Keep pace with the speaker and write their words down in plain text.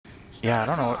Yeah, I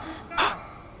don't know.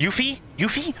 Yuffie?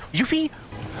 Yuffie? Yuffie?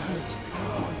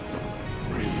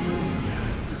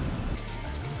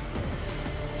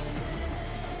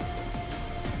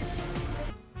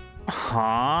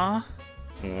 Huh?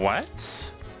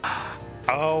 What?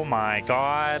 Oh my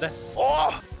god.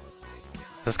 Oh!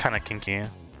 This is kind of kinky.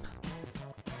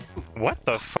 What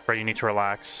the fuck? Bro, you need to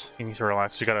relax. You need to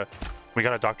relax. We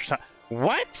got a doctor sign.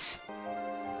 What?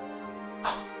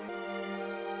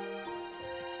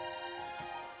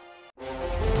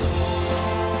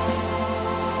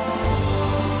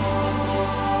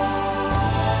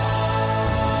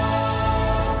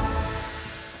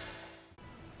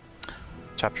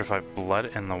 Chapter 5,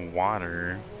 Blood in the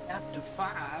Water. Chapter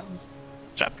 5.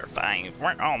 Chapter 5.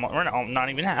 We're not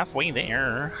even halfway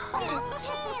there.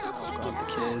 Love the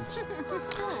kids.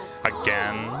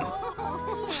 Again.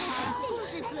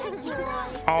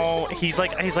 Oh, he's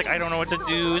like, I don't know what to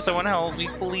do. Someone help me,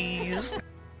 please.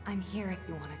 I'm here if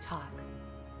you want to talk.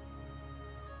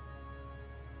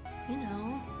 You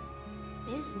know,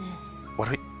 business. What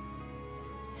are we?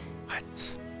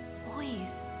 What? Boys.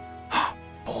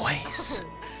 Boys.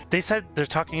 They said they're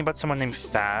talking about someone named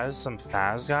Faz, some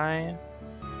Faz guy.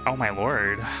 Oh my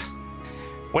lord.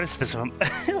 What is this?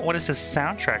 What is this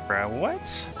soundtrack, bro?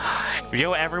 What?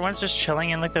 Yo, everyone's just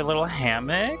chilling in like their little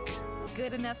hammock.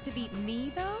 Good enough to beat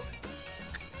me, though?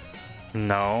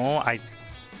 No,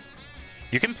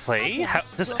 You can play?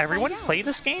 Does everyone find out. play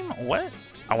this game? What?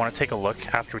 I want to take a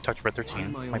look after we talk to Red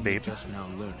 13, my babe. Just now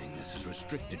learning this is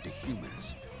restricted to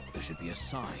humans. There should be a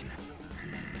sign.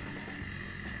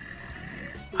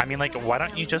 I mean, like, why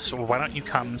don't you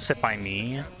come sit by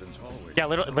me? Yeah,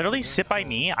 literally sit by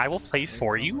me. I will play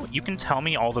for you. You can tell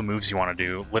me all the moves you want to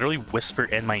do. Literally whisper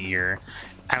in my ear,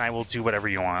 and I will do whatever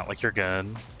you want. Like, you're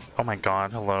good. Oh my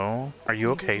god, hello? Are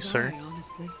you okay, sir?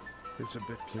 It's a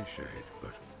bit cliched,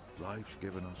 but life's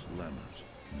given us lemons,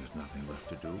 and there's nothing left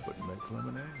to do but make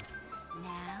lemonade.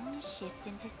 Now shift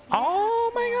into speed.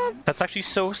 Oh my god, that's actually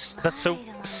that's so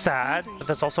sad, but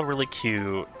that's also really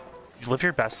cute. Live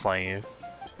your best life.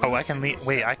 Oh, I can leave.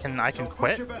 Wait, I can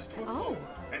quit? Oh,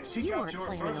 you weren't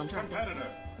planning on dropping.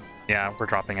 Yeah, we're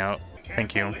dropping out.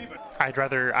 Thank you. I'd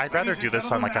rather do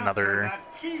this on like another,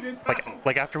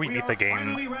 like after we beat the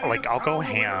game. Like I'll go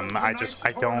ham. I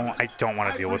don't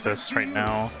want to deal with this right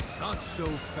now. Not so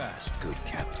fast, good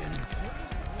captain.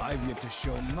 I've yet to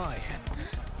show my hand.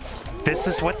 This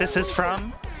is what this is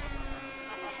from?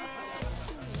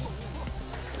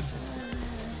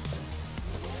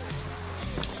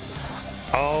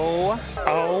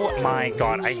 Oh my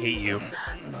god, I hate you.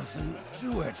 Nothing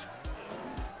to it.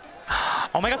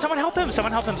 Oh my god, someone help him!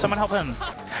 Someone help him! Someone help him!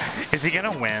 Is he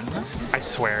gonna win? I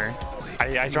swear.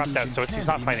 I dropped out, so he's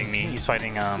not fighting me. He's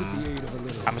fighting,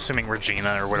 I'm assuming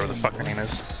Regina or whatever the fuck her name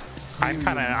is. I'm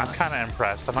kinda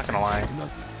impressed, I'm not gonna lie.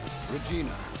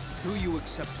 Regina, do you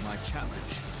accept my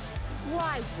challenge?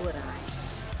 Why would I?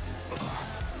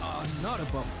 Not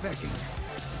above begging.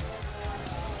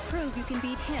 Prove you can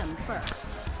beat him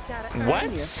first. Gotta earn your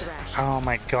What? thrashing. Oh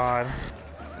my god.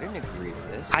 I didn't agree to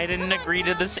this. I didn't agree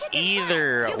to this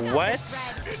either.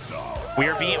 What? We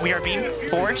are being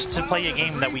forced to play a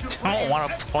game that we don't want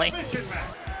to play.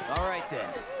 All right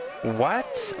then.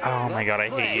 What? Oh my god, I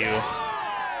hate you.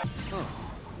 Oh,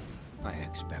 I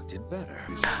expected better.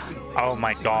 Oh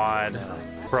my god.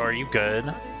 Bro, are you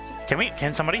good?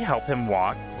 Can somebody help him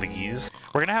walk, please?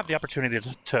 We're gonna have the opportunity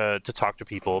to talk to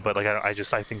people, but like I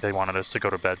think they wanted us to go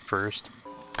to bed first.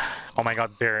 Oh my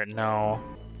god, Barrett, no.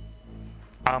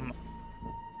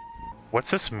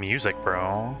 What's this music,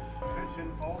 bro?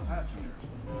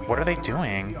 What are they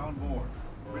doing?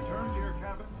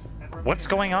 What's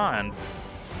going on?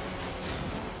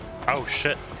 Oh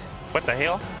shit. What the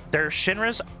hell? There's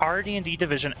Shinra's R&D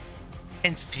division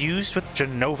infused with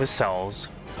Jenova cells.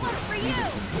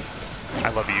 I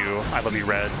love you,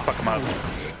 Red. Fuck him up.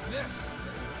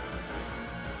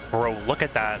 Bro, look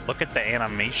at that. Look at the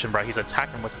animation, bro. He's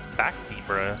attacking with his back feet,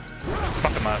 bro.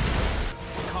 Fuck him up.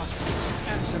 Constance,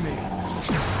 answer me.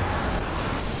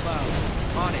 Cloud,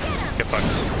 on it. Get fucked.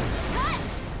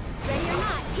 Ready or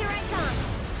not, here I come.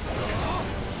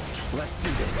 Let's do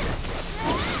this.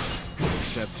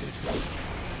 Accepted.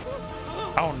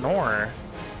 Oh, Nor.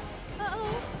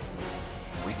 Uh-oh.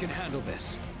 We can handle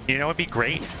this. You know what'd be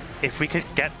great? If we could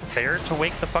get Bear to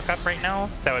wake the fuck up right now,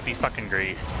 that would be fucking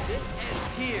great. This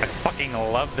ends here. I fucking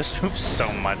love this move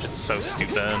so much. It's so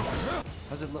stupid.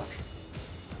 How's it look?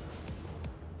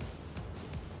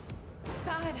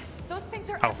 God, those things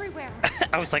are Oh. everywhere.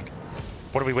 I was like,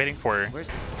 what are we waiting for? Where's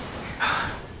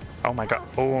Oh my god.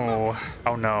 Oh.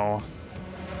 Oh no.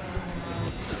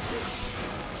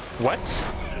 What?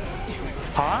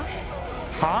 Huh?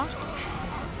 Huh?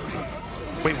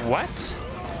 Wait, what?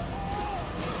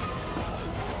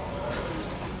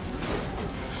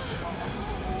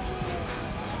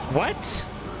 What?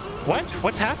 What?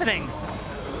 What's happening?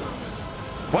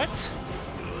 What?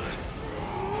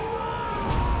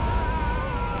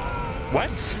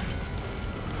 What?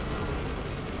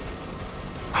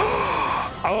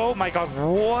 Oh my god,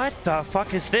 what the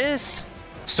fuck is this?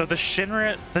 So the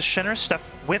Shinra stuff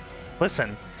with,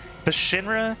 listen, the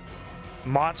Shinra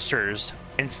monsters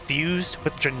infused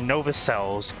with Jenova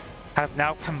cells have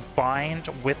now combined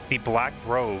with the Black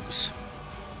Rogues.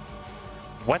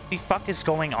 What the fuck is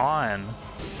going on?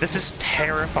 This is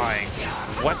terrifying.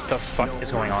 What the fuck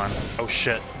is going on? Oh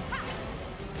shit.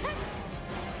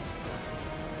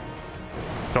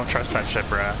 Don't trust that shit,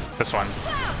 bruh. This one.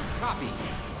 Copy.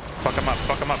 Fuck him up,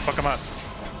 fuck him up, fuck him up.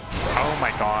 Oh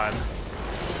my god.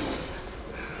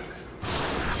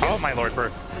 Oh my lord, bro.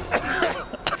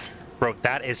 Bro,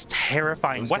 that is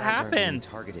terrifying. What happened?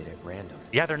 Targeted at random.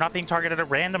 Yeah, they're not being targeted at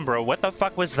random, bro. What the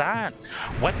fuck was that?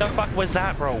 What the fuck was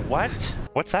that, bro? What?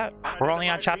 What's that? We're only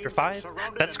on chapter 5?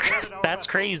 That's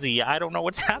crazy. I don't know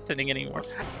what's happening anymore.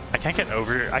 I can't get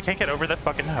over that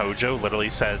fucking Hojo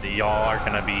literally said that y'all are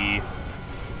gonna be...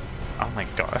 Oh my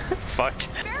god. Fuck.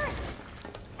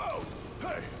 Oh,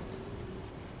 hey.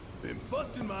 Been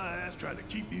busting my ass trying to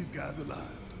keep these guys alive.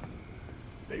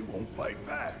 They won't fight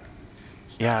back.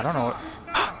 Yeah, I don't know.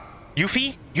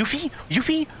 Yuffie? Yuffie?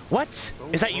 Yuffie? What?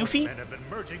 Is that Yuffie? Men have been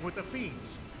merging with the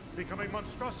fiends, becoming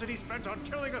monstrosities bent on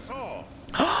killing us all.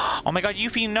 Oh my god,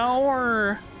 Yuffie, no!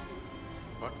 Or...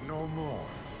 But no more.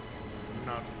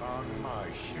 Not on my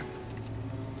ship.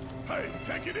 Hey,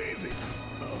 take it easy.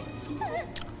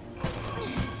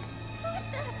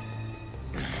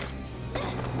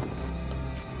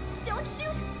 Don't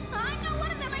shoot! I'm not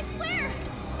one of them, I swear!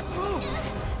 Holy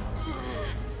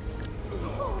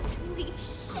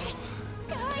shit!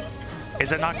 Guys!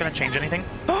 Is it not gonna change anything?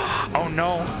 Oh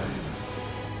no!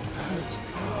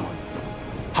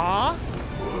 Huh?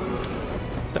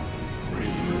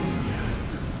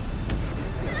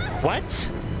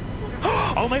 What?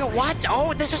 Oh my god, what?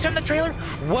 Oh, this is from the trailer?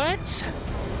 What?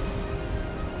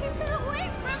 Keep it away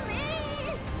from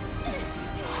me!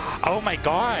 Oh my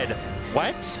god.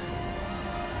 What?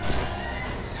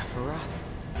 Sephiroth?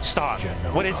 Stop.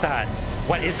 What is that?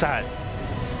 What is that?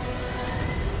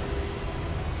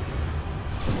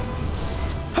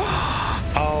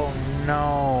 Oh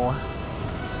no.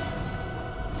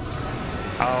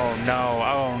 Oh no.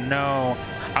 Oh no.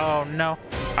 Oh no.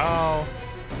 Oh.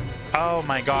 Oh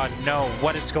my god, no.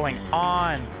 What is going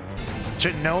on?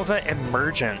 Jenova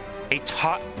Emergent. A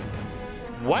top...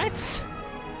 What?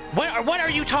 What are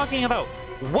you talking about?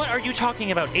 What are you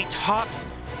talking about? A top...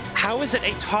 How is it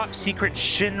a top secret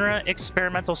Shinra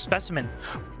experimental specimen?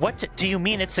 What do you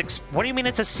mean it's what do you mean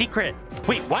it's a secret?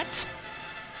 Wait, what?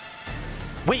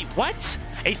 Wait, what?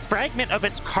 A fragment of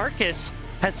its carcass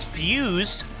has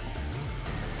fused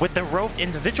with the robed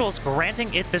individuals,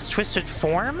 granting it this twisted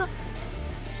form?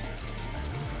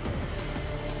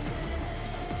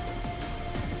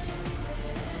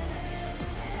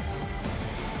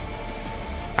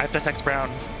 I have to text Brown.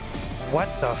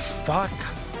 What the fuck?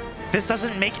 This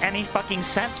doesn't make any fucking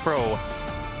sense, bro.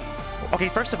 Okay,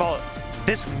 first of all,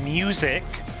 this music.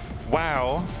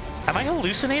 Wow. Am I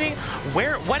hallucinating?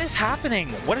 What is happening?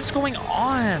 What is going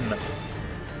on?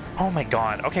 Oh my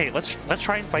god. Okay, let's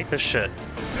try and fight this shit.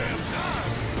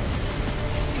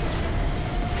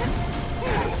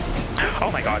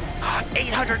 Oh my god.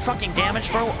 800 fucking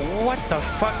damage, bro. What the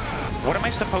fuck? What am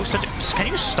I supposed to do? Can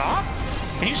you stop?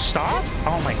 Can you stop?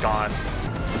 Oh my god.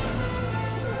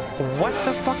 What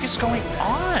the fuck is going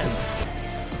on?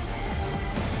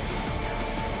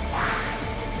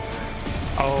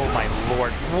 Oh my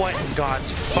lord. What in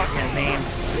God's fucking name?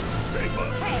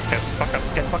 Get fucked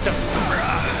up. Get fucked up.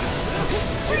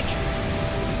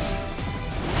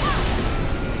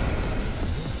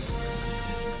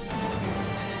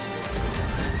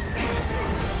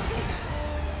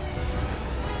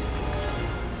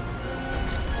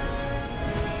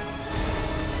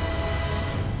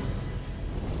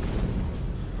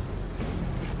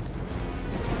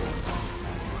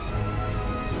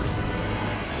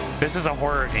 This is a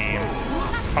horror game.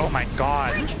 Oh my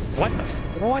god. What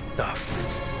the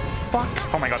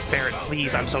fuck? Oh my god, Barret,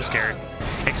 please, I'm so scared.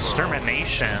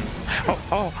 Extermination.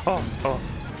 Oh.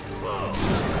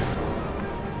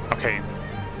 Okay.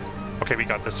 Okay, we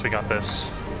got this, we got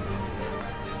this.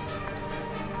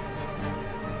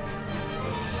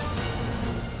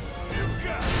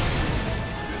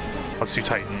 Let's do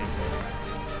Titan.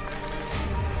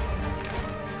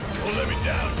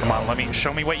 Come on,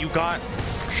 show me what you got.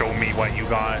 Show me what you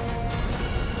got.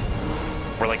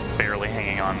 We're like barely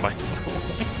hanging on by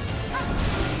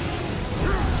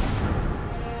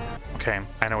Okay,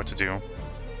 I know what to do.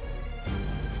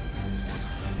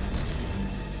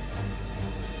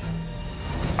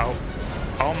 Oh.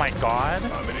 Oh my god.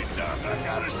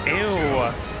 Ew.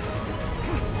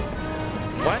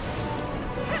 What?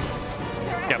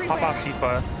 Yeah, pop off,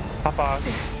 Tifa. Pop off.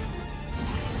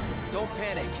 Don't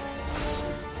panic.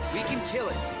 We can kill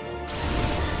it.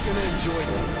 Gonna enjoy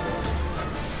this.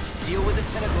 Deal with the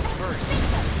tentacles first.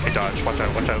 Hey, dodge. Watch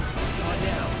out, watch out.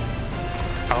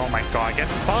 Oh my god, get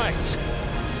fucked!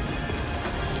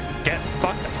 Get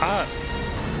fucked up!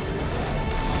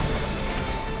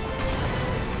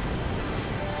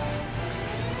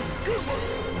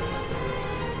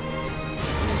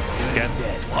 Get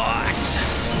fucked!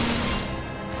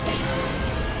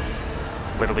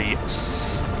 Literally,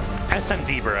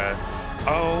 SMD, bruh.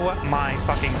 Oh my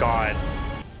fucking god.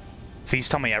 Please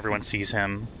tell me everyone sees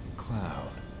him.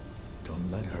 Cloud, don't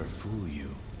let her fool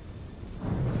you.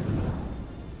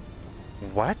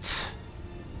 What?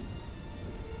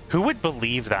 Who would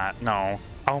believe that? No.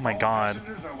 Oh my god.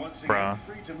 Bruh.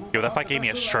 Yo, that fight gave me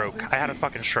a stroke. I had a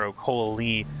fucking stroke.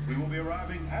 Holy. We will be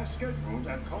arriving as scheduled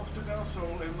at Costa del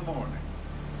Sol in the morning.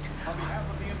 On behalf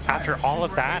of the entire After all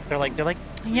of that, they're like,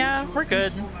 yeah, we're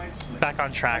good. Back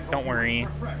on track, don't worry.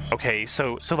 Okay,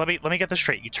 so let me get this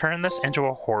straight. You turn this into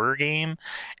a horror game,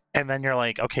 and then you're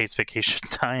like, okay, it's vacation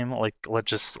time. Like, let's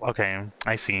just, okay,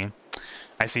 I see.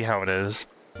 I see how it is.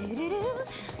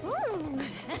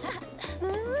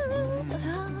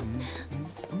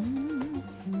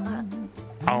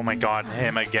 Oh my god,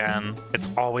 him again. It's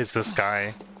always this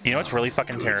guy. You know what's really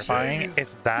fucking terrifying?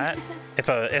 If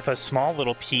a small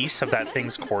little piece of that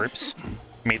thing's corpse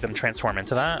made them transform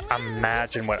into that,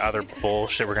 imagine what other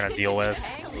bullshit we're gonna deal with.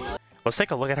 Let's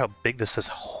take a look at how big this is.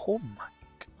 Oh my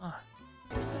god.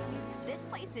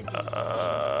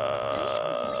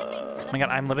 Oh my god,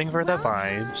 I'm living for the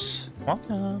vibes.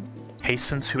 Welcome.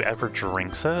 Hastens whoever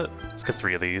drinks it. Let's get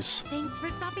 3 of these. Thanks for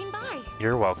stopping by.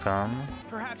 You're welcome.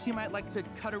 Perhaps you might like to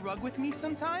cut a rug with me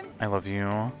sometime? I love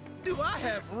you. Do I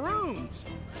have rooms?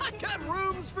 I got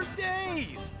rooms for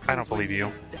days. I don't believe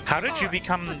you. How did you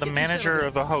become the manager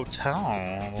of a hotel?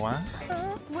 What?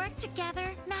 Work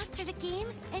together, master the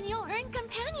games, and you'll earn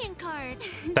companion cards.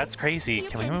 That's crazy. You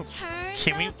Can we move? Turn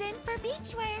those in for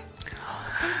beachwear.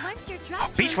 And once you're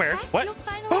dressed to Beachwear? impress, What? you'll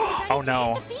finally be ready Oh to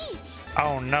no. hit the beach.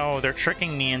 Oh no, they're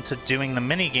tricking me into doing the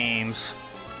mini games.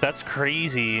 That's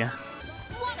crazy. Wanna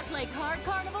play Card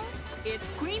Carnival? It's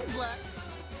Queen's Blood.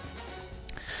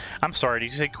 I'm sorry, did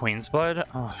you say Queen's Blood?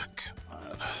 Oh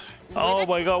god. Oh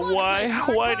my god, why?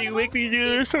 Why do you make me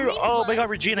do this? Oh my god,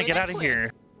 Regina, get out of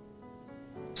here.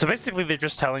 So basically they're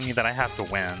just telling me that I have to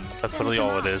win. That's literally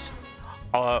all it is.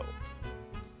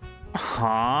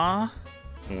 Huh?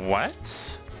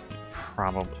 What?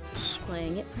 Probably.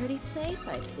 Playing it pretty safe,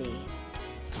 I see.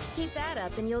 Keep that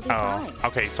up and you'll do Oh, fine.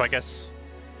 okay, so I guess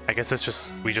it's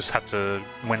just, we just have to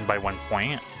win by 1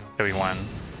 point. Okay, we won.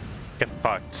 Get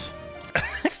fucked.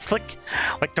 It's like,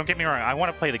 don't get me wrong, I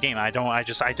want to play the game. I don't want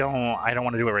to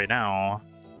do it right now.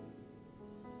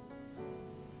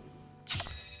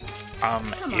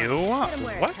 Ew?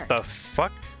 What the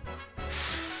fuck?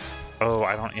 Oh,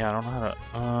 I don't know how to,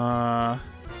 Huh.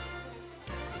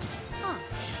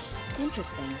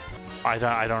 Interesting. I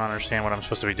don't understand what I'm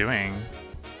supposed to be doing.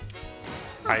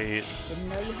 Didn't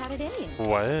know you had it in you.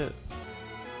 What?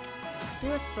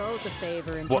 Do us both a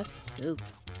favor and What? just scoop.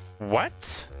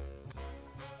 What?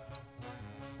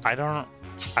 I don't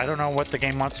know what the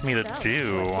game wants me to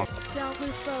do. Don't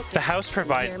lose focus. The house You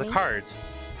provides hear the me? cards.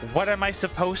 What am I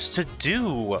supposed to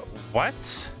do?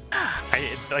 What?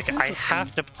 I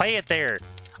have to play it there.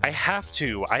 I have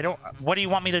to. What do you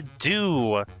want me to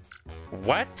do?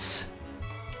 What?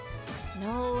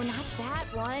 No, not that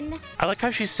one. I like how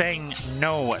she's saying,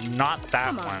 no, not that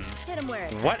Come on, one. hit him where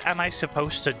it What hurts. am I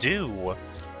supposed to do?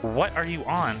 What are you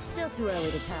on? Still too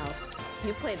early to tell.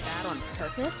 You played that on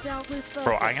purpose? Don't lose focus.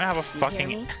 Bro, I'm gonna have a You fucking...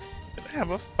 hear me? I'm gonna have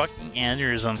a fucking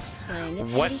aneurysm. Playing it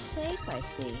What? pretty safe, I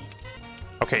see.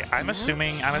 Okay, I'm No,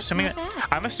 assuming that's not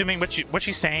bad. what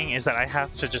she's saying is that I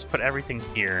have to just put everything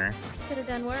here. Could have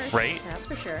done worse. Right? That's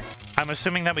for sure. I'm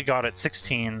assuming that we got it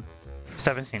 16,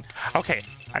 17. Okay,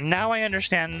 now I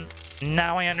understand.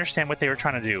 Now I understand what they were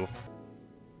trying to do.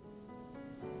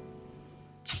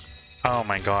 Oh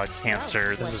my god,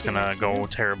 cancer. This is gonna go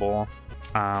terrible.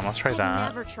 Let's try I've that.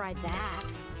 never tried that.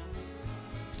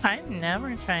 I've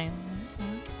never tried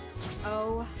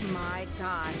Oh my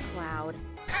god, Cloud.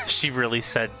 that. She really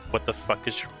said, what the fuck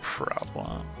is your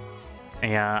problem?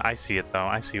 Yeah, I see it though.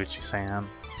 I see what she's saying.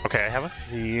 Okay, I have a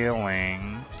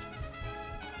feeling.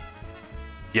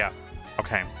 Yeah,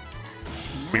 Okay.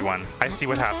 We won. I see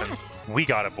what happened. We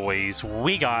got it, boys.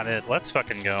 We got it. Let's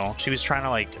fucking go. She was trying to,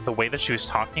 like, the way that she was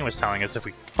talking was telling us if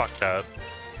we fucked up.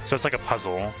 So it's like a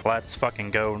puzzle. Let's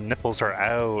fucking go. Nipples are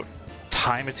out.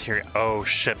 Time material. Oh,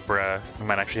 shit, bruh. We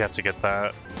might actually have to get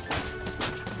that.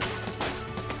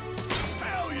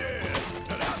 Hell yeah!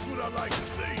 Now that's what I like to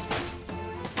see.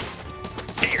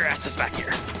 Get your asses back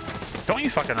here. Don't you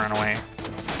fucking run away.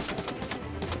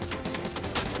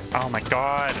 Oh my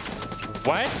god.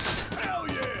 What? Hell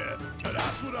yeah! Now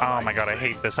that's what Oh my god, I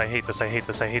hate this, I hate this, I hate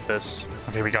this, I hate this.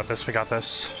 Okay, we got this, we got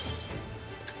this.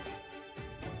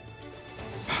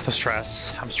 The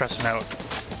stress. I'm stressing out.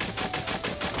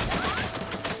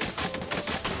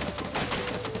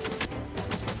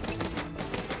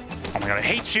 Oh my god, I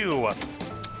hate you!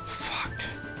 Fuck.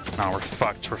 No, we're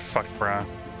fucked. We're fucked, bruh.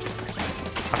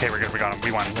 Okay, we're good. We got him.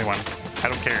 We won. We won. I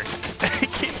don't care.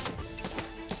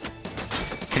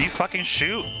 Can you fucking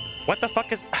shoot? What the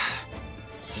fuck is...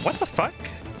 What the fuck?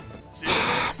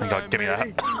 Oh my god, get me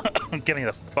that. Get me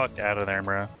the fuck out of there,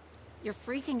 bro. You're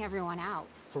freaking everyone out.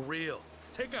 For real.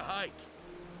 Take a hike.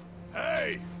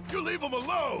 Hey, you leave him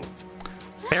alone.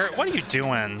 Barrett, what are you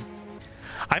doing?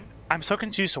 I'm so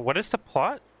confused. What is the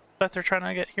plot that they're trying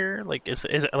to get here? Like, is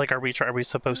it like, are we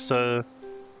supposed to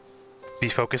be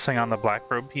focusing on the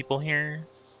black robe people here?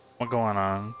 What's going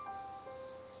on?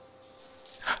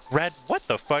 Red, what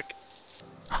the fuck?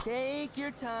 Take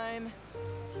your time.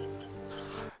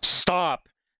 Stop!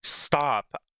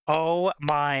 Stop! Oh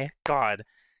my god.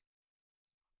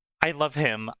 I love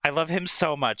him. I love him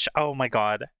so much. Oh my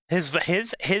god. His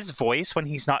voice when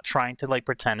he's not trying to like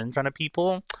pretend in front of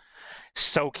people,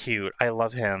 so cute. I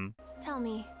love him. Tell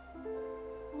me,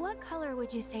 what color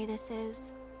would you say this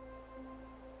is?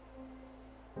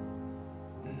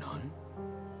 None?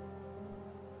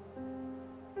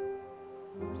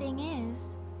 Thing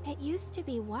is, it used to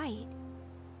be white.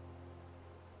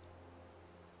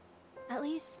 At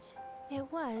least,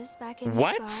 it was back in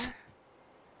What? Midgar.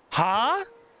 Huh?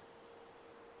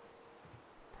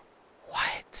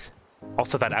 What?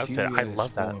 Also that outfit, I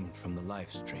love that. From the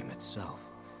live stream itself.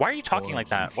 Why are you talking like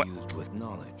that? What? Fused with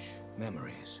knowledge,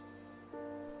 memories.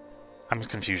 I'm in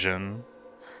confusion.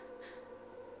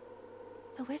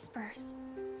 The whispers.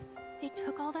 They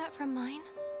took all that from mine?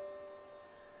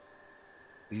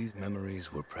 These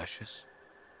memories were precious.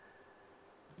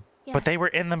 Yes. But they were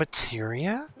in the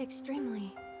materia?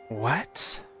 Extremely.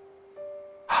 What?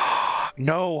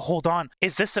 No, hold on.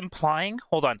 Is this implying?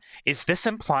 Hold on. Is this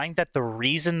implying that the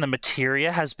reason the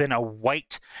materia has been a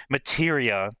white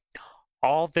materia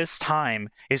all this time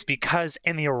is because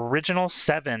in the original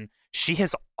 7, she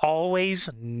has always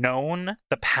known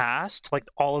the past, like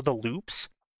all of the loops?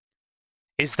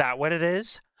 Is that what it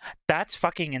is? That's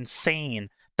fucking insane.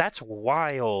 That's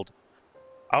wild.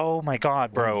 Oh my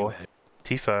god, bro.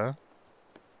 Tifa.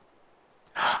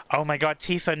 Oh my god,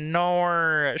 Tifa,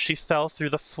 no! She fell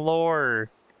through the floor.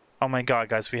 Oh my god,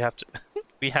 guys, we have to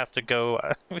we have to go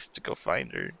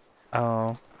find her.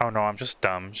 Oh no, I'm just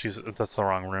dumb. That's the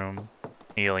wrong room.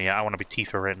 Yeah, I want to be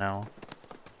Tifa right now.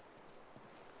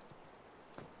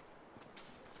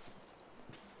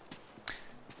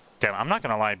 Damn, I'm not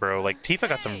gonna lie, bro. Like, Tifa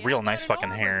got some real nice fucking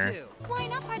hair. Why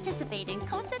not participate in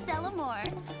Costa del Amor?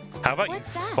 How about you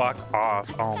fuck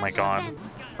off? Oh my god.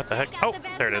 What the heck? Oh,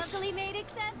 there it is.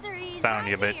 Found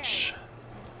you, bitch.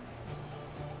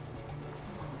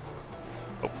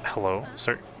 Oh, hello,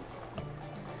 sir.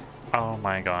 Oh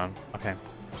my god. Okay.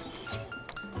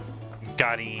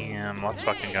 Got him. Let's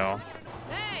fucking go.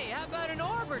 Hey, how about an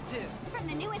orb or two? From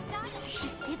the newest stock, she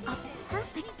did a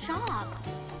perfect job.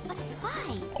 But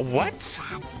why? What?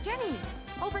 Jenny,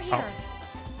 over here.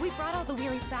 We brought all the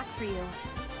wheelies back for you.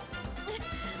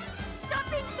 Stop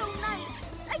being so nice.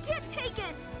 I can't take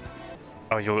it.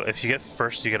 Oh, if you get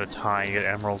first, you get a tie. You get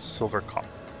emerald, silver, copper.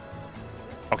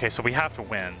 Okay, so we have to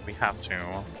win. We have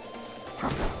to.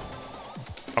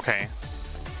 Okay.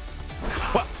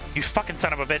 What? You fucking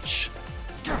son of a bitch.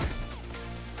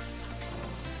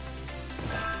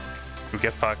 You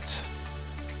get fucked.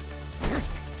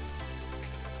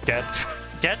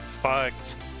 Get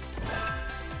fucked.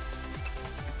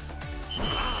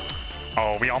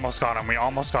 Oh, we almost got him. We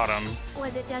almost got him.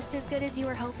 Was it just as good as you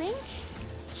were hoping?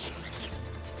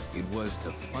 It was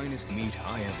the finest meat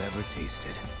I have ever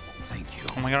tasted. Thank you.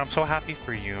 Oh my god, I'm so happy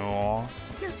for you. Now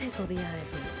tickle the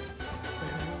ivories.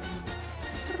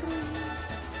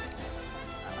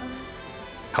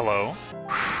 Hello?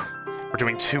 We're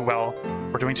doing too well.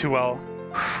 We're doing too well.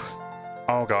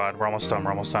 Oh god, we're almost done.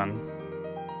 We're almost done.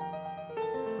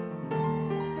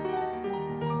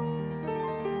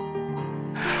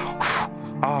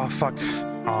 Oh, fuck.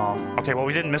 Oh, okay, well,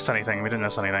 we didn't miss anything. We didn't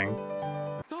miss anything.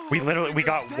 we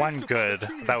got one good.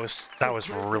 That was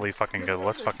really fucking good.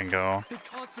 Let's fucking go.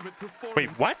 Wait,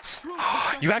 what?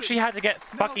 You actually had to get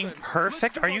fucking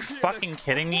perfect? Are you fucking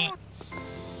kidding me?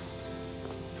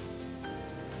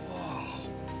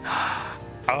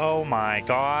 Oh my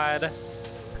god.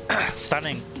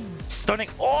 Stunning. Stunning.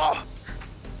 Oh!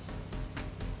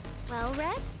 Well,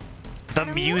 Red? The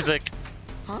music.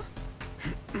 Huh?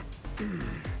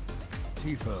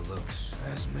 Tifa looks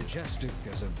as majestic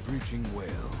as a breaching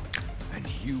whale, and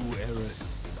you,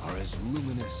 Aerith, are as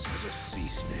luminous as a sea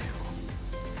snail.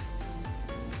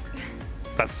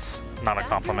 That's not a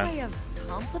compliment. Your way of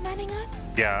complimenting us?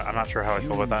 Yeah, I'm not sure how I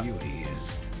feel about that. Beauty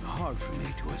is hard for me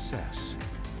to assess.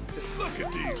 Look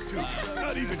at these two.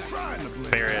 Not even trying to blend.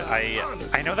 Barrett,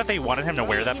 I know that they wanted him to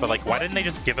wear that, but like, why didn't they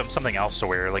just give him something else to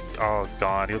wear? Like, oh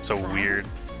god, he looks so weird.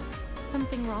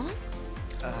 Something wrong?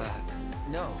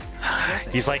 No.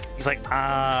 He's like,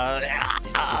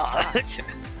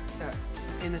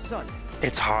 In the sun.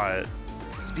 It's hot.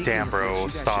 Speaking Damn, of bro, which, you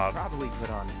guys should stop. probably put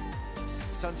on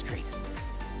sunscreen.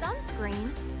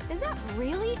 Sunscreen? Is that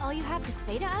really all you have to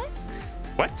say to us?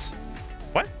 What?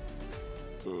 What?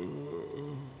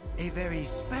 A very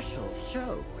special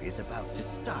show is about to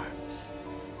start.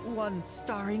 One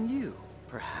starring you,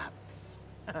 perhaps.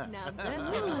 Now this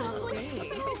is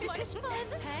so much fun.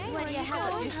 Hey, What do you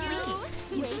have up your sleeve?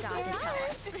 You got to tell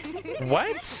us.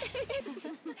 What?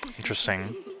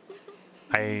 Interesting.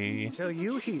 So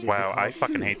you heeded Wow, the call I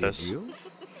fucking too, hate did this. you?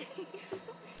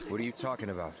 What are you talking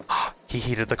about? He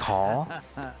heeded the call.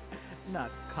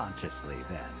 Not consciously,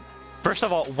 then. First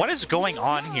of all, what is going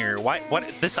on here? What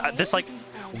this like,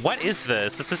 what is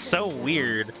this? This is so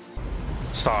weird.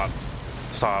 Stop.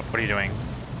 Stop. What are you doing?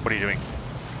 What are you doing?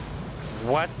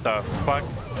 What the fuck?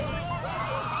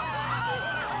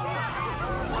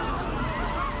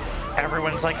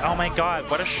 Everyone's like, oh my god,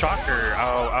 what a shocker.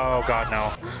 Oh god,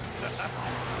 no.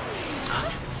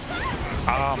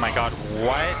 Oh my god,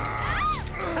 what?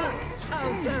 How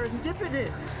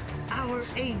serendipitous! Our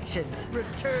ancient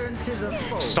return to the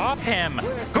fold. Stop him!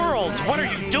 Girls, what are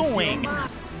you doing?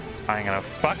 I'm gonna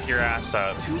fuck your ass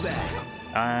up. Too bad.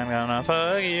 I'm gonna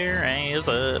fuck your ass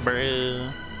up, bro.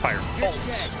 Fire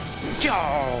bolts. Yo!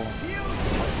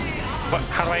 What?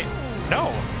 How do I?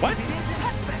 No. What?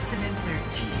 Specimen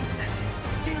 13.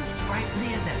 Still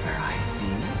sprightly as ever, I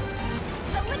see.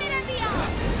 The limit and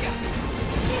beyond!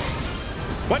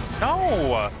 What?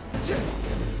 No!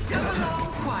 Come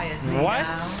along quietly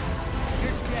What?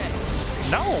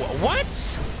 No,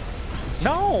 what?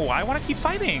 No, I want to keep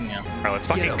fighting. All right, let's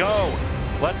fucking go.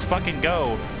 Let's fucking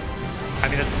go. I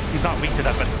mean, he's not weak to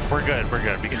that, but we're good. We're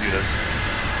good. We can do this.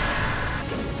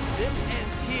 This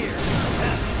ends here.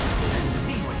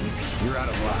 You're out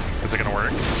of luck. Is it gonna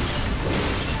work?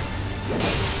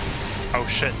 Oh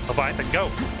shit, Leviathan,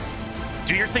 go.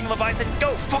 Do your thing, Leviathan.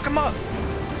 Go. Fuck him up.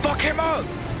 Fuck him up.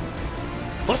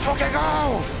 Let's fucking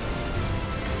go.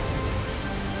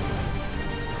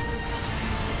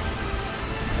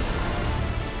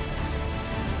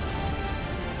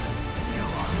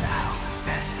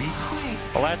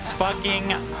 Let's fucking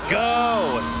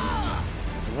go!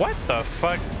 What the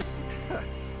fuck?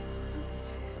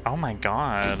 Oh my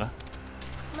god.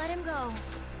 Let him go.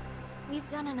 We've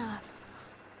done enough.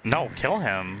 No, kill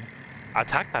him.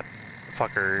 Attack that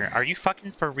fucker. Are you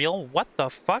fucking for real? What the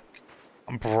fuck?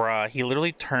 Bruh, he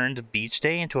literally turned beach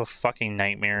day into a fucking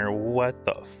nightmare. What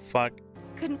the fuck?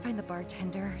 Couldn't find the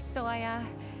bartender, so I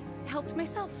helped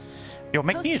myself. Yo,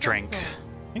 make me a Coast to drink. Soul.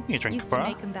 Make me a drink, Used to bruh.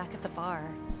 make him back at the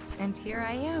bar. And here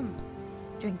I am,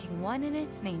 drinking one in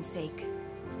its namesake.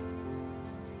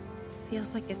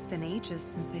 Feels like it's been ages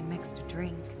since I mixed a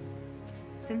drink.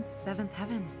 Since 7th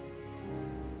Heaven.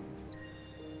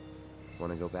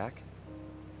 Want to go back?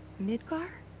 Midgar?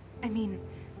 I mean,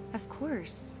 of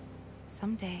course.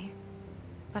 Someday.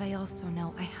 But I also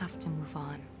know I have to move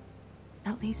on.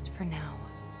 At least for now.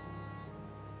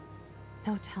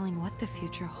 No telling what the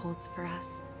future holds for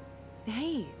us.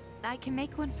 Hey, I can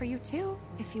make one for you too,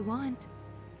 if you want.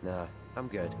 Nah, I'm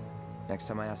good. Next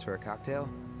time I ask for a cocktail,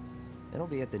 it'll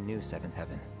be at the new 7th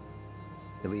Heaven.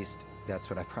 At least, that's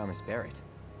what I promised Barrett.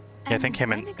 Yeah, I think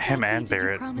him and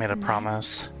Barrett made a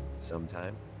promise.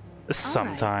 Sometime.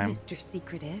 Sometime. All right, Mr.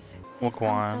 Secretive. We'll go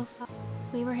on.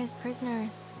 We were his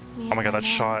prisoners. Oh my god, that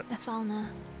shot. Athalna.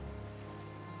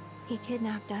 He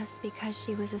kidnapped us because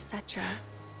she was a Cetra.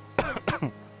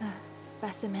 A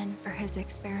specimen for his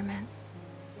experiments.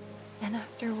 And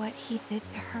after what he did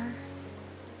to her,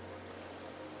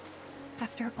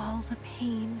 after all the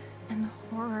pain and the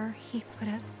horror he put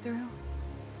us through,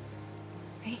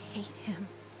 I hate him.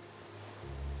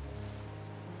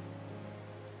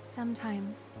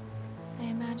 Sometimes, I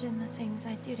imagine the things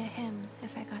I'd do to him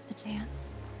if I got the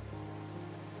chance.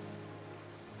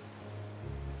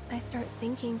 I start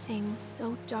thinking things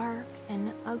so dark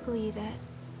and ugly that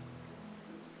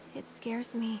it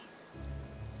scares me.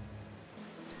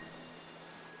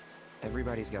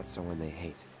 Everybody's got someone they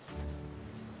hate.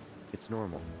 It's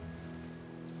normal.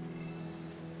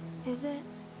 Is it?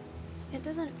 It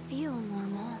doesn't feel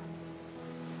normal.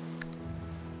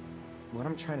 What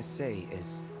I'm trying to say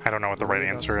is... I don't know what the right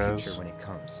answer is. When it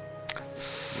comes, you'll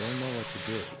know what to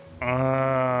do.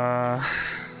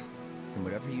 And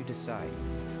whatever you decide,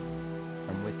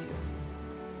 I'm with you.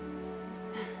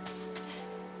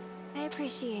 I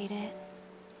appreciate it.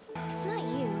 Not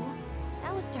you.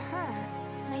 That was to her.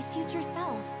 My future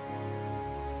self.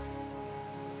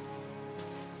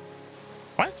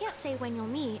 What? I can't say when you'll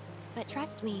meet, but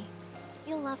trust me,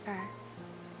 you'll love her.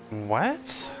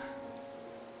 What?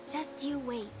 Just you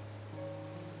wait.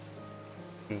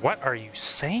 What are you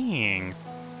saying?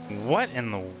 What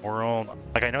in the world?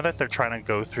 Like, I know that they're trying to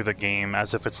go through the game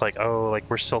as if it's like, oh, like,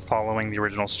 we're still following the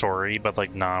original story, but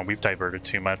like, nah, we've diverted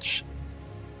too much.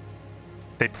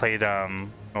 They played,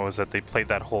 what was it? They played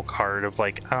that whole card of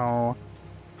like, oh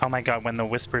my god, when the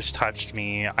whispers touched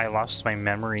me, I lost my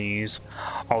memories.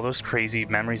 All those crazy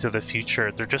memories of the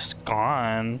future, they're just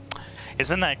gone.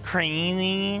 Isn't that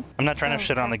crazy? I'm not trying to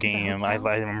shit on the game.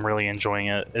 I'm really enjoying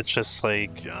it. It's just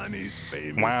like,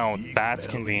 wow, that's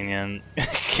convenient.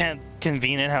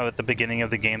 Convenient how at the beginning of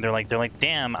the game they're like,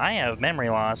 damn, I have memory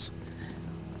loss.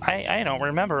 I don't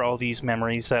remember all these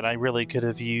memories that I really could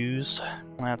have used.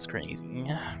 That's crazy.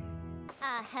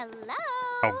 Hello?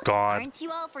 Oh god. Aren't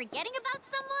you all forgetting about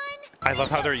someone? I love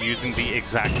how they're using the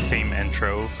exact same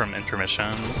intro from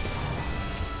Intermission.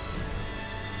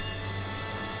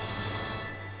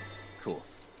 Cool.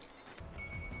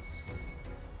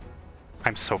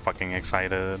 I'm so fucking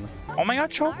excited. Oh my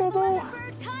god, Chocobo!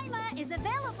 Is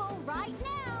available right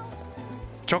now.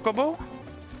 Chocobo?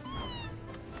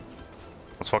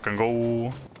 Let's fucking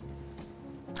go.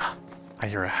 I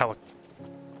hear a helicopter.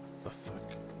 The fuck?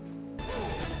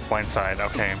 Blind side,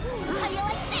 okay. How you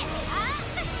like this, huh?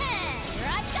 Here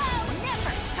I go. Never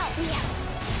help me out.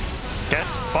 Get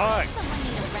fucked!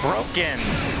 Broken!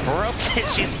 Broken!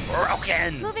 She's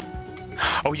broken!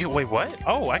 Oh, you wait, what?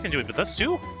 Oh, I can do it with this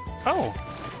too? Oh.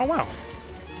 Oh, wow.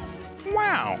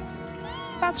 Wow.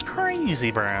 That's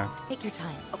crazy, bruh. Take your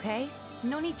time, okay?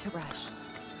 No need to rush.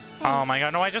 Oh my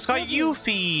god, no, I just got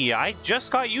Yuffie! I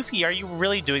just got Yuffie! Are you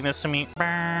really doing this to me?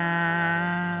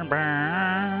 Ba,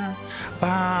 ba, ba,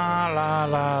 la,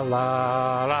 la,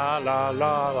 la, la, la,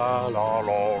 la, la,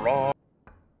 la, la.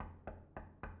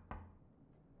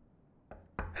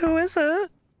 Who is it?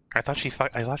 I thought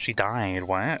she died.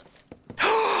 What?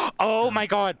 Oh my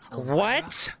god!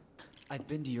 What? I've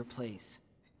been to your place.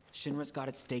 Shinra's got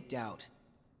it staked out.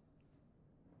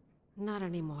 Not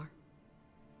anymore.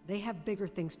 They have bigger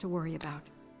things to worry about.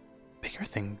 Bigger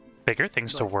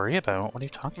things to worry about? What are you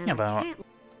talking about?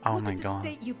 Oh my god. Look at the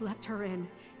state you've left her in.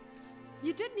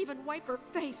 You didn't even wipe her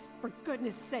face, for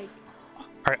goodness sake.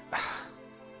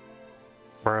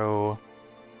 Bro.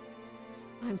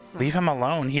 I'm sorry. Leave him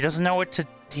alone. He doesn't know what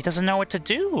to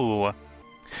do.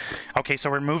 Okay,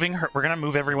 so we're gonna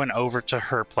move everyone over to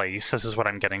her place. This is what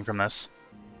I'm getting from this.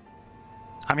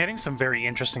 I'm getting some very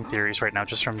interesting theories right now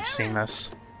just from seeing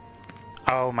this.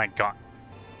 Oh my god.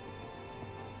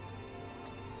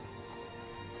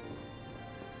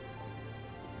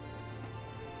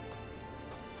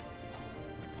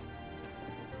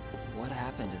 What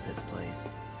happened to this place?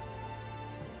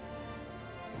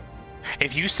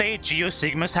 If you say Geo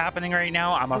Sigma's happening right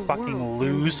now, I'm gonna fucking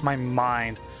lose my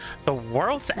mind. The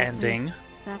world's ending? Least,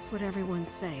 that's what everyone's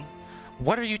saying.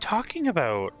 What are you talking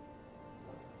about?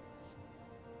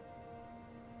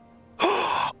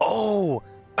 Oh!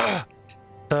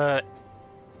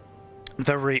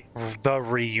 The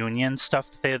reunion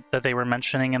stuff that they were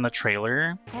mentioning in the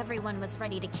trailer. Everyone was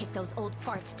ready to kick those old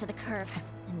farts to the curb,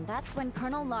 and that's when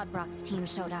Colonel Lodbrok's team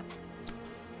showed up.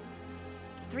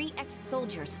 3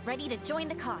 ex-soldiers ready to join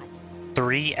the cause.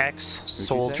 3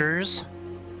 ex-soldiers?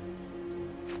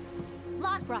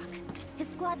 Lodbrok. His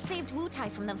squad saved Wutai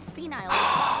from those senile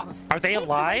assholes. Are they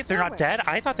alive? They're not dead?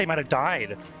 I thought they might have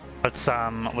died. Let's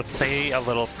say a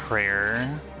little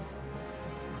prayer.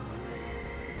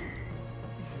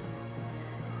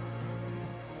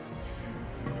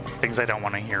 Things I don't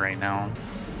want to hear right now.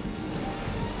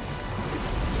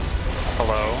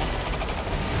 Hello?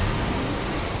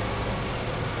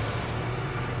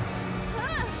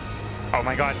 Oh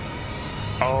my god.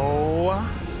 Oh. Well,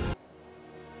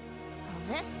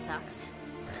 this sucks.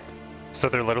 So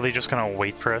they're literally just gonna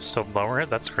wait for us to lower it?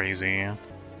 That's crazy.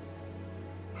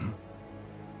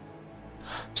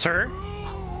 Sir?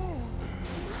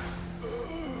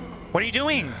 What are you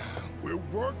doing? We're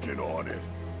working on it.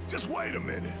 Just wait a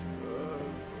minute.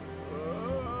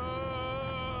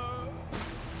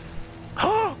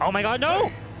 Oh my god,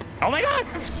 no! Oh my god!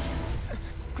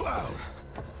 Cloud.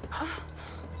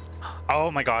 Oh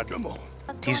my god. Come on.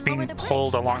 He's being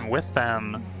pulled along with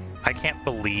them. I can't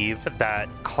believe that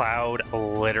Cloud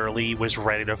literally was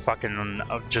ready to fucking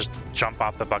just jump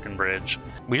off the fucking bridge.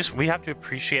 We have to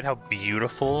appreciate how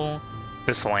beautiful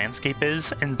this landscape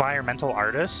is. Environmental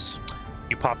artists,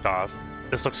 you popped off.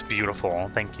 This looks beautiful.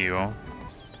 Thank you.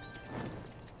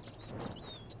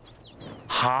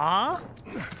 Huh?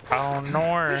 Oh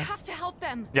no. We have to help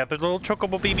them. Yeah, they're little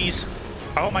chocobo babies.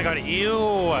 Oh my god, ew.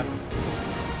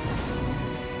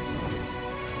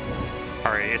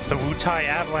 Alright, it's the Wutai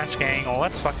Avalanche Gang. Oh,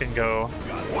 let's fucking go.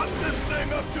 What's this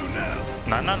thing up to now?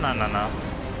 No, no, no, no, no.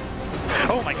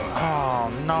 Oh my god. Oh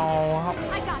no.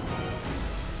 I got this.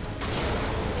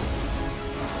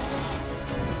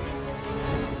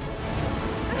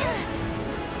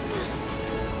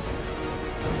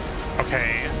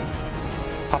 Okay.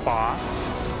 Pop off.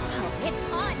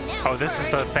 It's on now. Oh, this is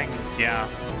the thing. Yeah.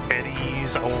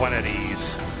 Eddies. Oh, what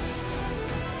eddies?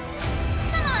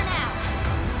 Come on out.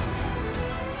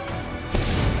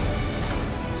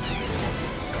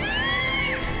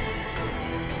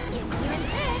 You're in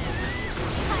six.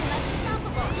 I'm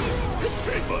unstoppable.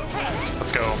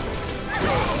 Let's go.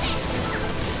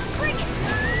 Bring it.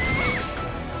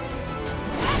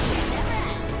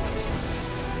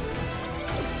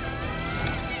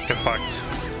 Get fucked.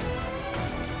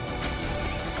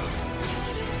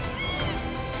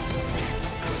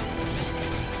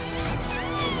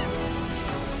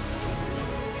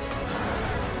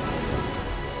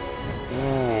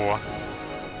 Ooh.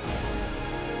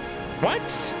 What?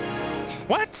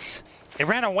 What? It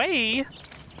ran away?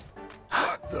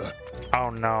 Oh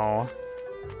no.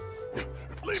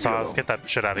 Saws, get that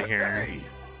shit out of here.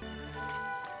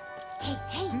 Hey,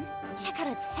 hey, check out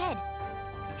its head.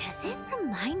 Does it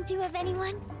remind you of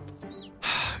anyone?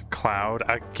 Cloud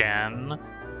again?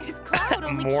 It's Cloud,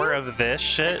 only More cute. of this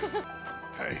shit?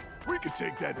 Hey, we could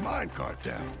take that minecart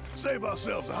down. Save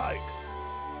ourselves a hike.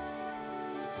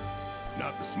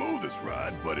 Not the smoothest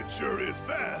ride, but it sure is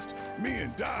fast. Me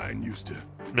and Dyne used to.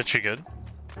 Did she good?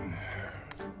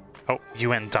 Oh,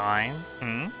 you and Dyne?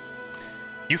 Hmm?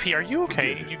 Yuffie, are you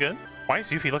okay? You good? Why does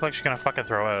Yuffie look like she's gonna fucking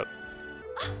throw up?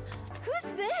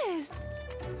 Who's this?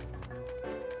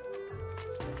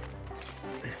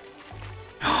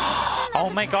 Oh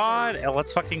my god!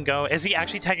 Let's fucking go. Is he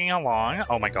actually tagging along?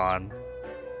 Oh my god.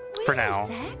 For now.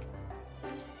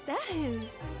 That is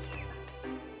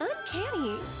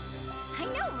uncanny. I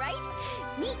know, right?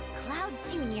 Meet Cloud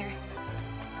Jr.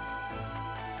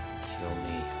 Kill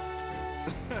me.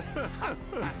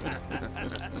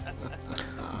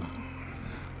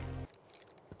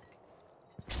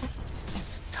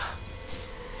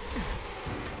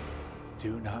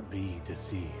 Do not be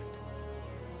deceived.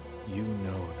 You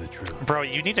know the truth. Bro,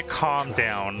 you need to calm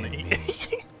down.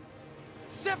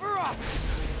 Sephiroth!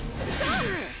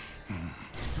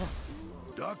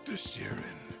 Dr. Sheeran.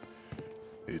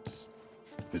 It's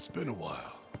been a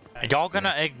while. Y'all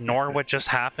gonna ignore what just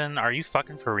happened? Are you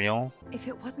fucking for real? If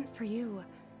it wasn't for you,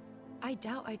 I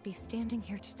doubt I'd be standing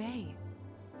here today.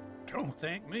 Don't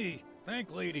thank me.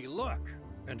 Thank Lady Luck.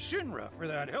 And Shinra for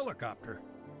that helicopter.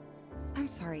 I'm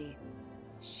sorry,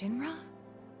 Shinra?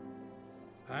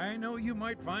 I know you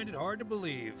might find it hard to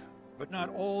believe, but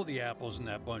not all the apples in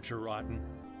that bunch are rotten.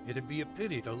 It'd be a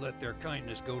pity to let their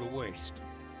kindness go to waste.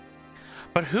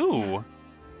 But who?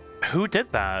 Who did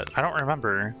that? I don't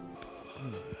remember.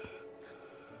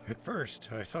 At first,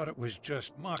 I thought it was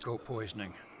just Mako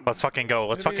poisoning. Let's fucking go.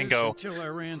 Let's That fucking is, go. Until I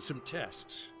ran some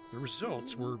tests. The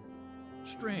results were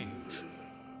strange.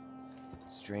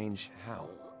 Strange how?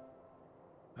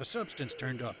 A substance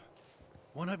turned up.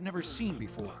 One I've never seen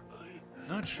before.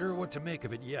 Not sure what to make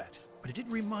of it yet, but it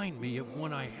did remind me of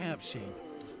one I have seen.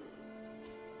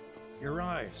 Your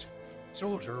eyes.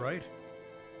 Soldier, right?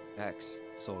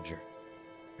 Soldier.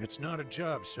 It's not a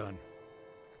job, son.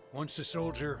 Once a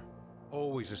soldier,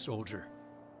 always a soldier.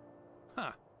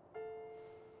 Huh.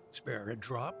 Spare a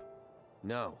drop?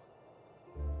 No.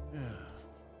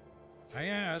 I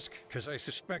ask because I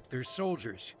suspect there's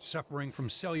soldiers suffering from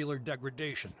cellular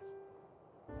degradation.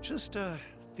 Just a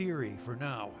theory for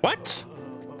now. What?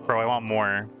 Bro, I want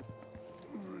more.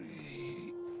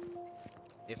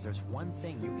 If there's one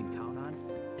thing you can count on,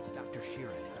 it's Dr. Sheeran.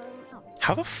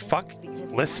 How the fuck?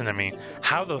 Listen to me.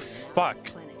 How the fuck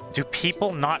do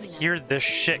people not hear this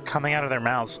shit coming out of their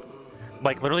mouths?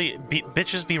 like literally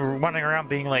bitches be running around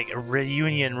being like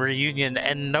reunion,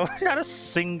 and no, not a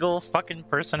single fucking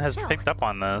person has picked up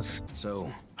on this.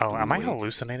 So, oh, am I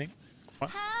hallucinating? What?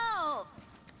 Help!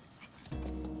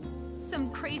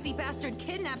 Some crazy bastard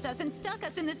kidnapped us and stuck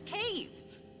us in this cave.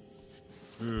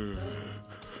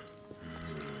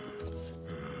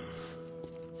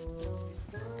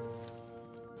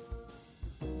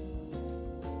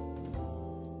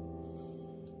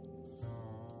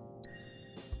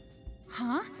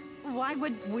 Huh? Why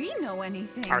would we know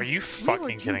anything? Are you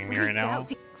fucking kidding me right now?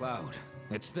 Cloud,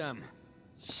 it's them.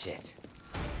 Shit.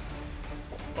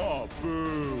 Oh,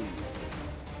 boo!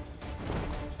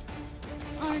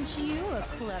 Aren't you a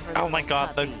clever Oh my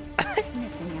god, the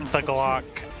Glock.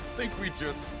 Think we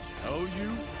just tell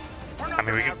you? I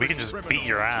mean, we can just beat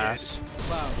your ass.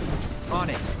 Cloud, on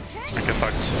it. I get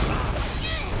fucked.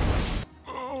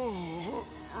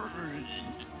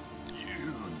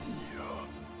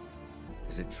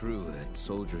 Is it true that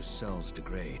soldiers' cells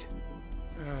degrade?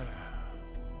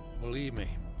 Believe me,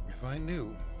 if I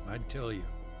knew, I'd tell you.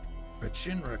 But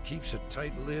Shinra keeps a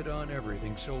tight lid on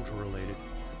everything soldier-related.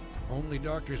 Only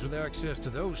doctors with access to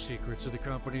those secrets are the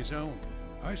company's own.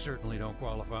 I certainly don't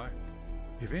qualify.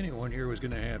 If anyone here was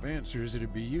gonna have answers,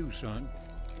 it'd be you, son.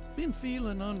 Been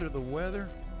feeling under the weather?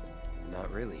 Not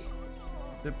really.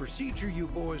 The procedure you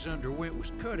boys underwent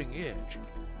was cutting edge.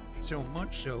 So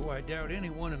much so, I doubt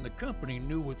anyone in the company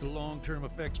knew what the long-term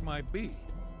effects might be.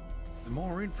 The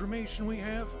more information we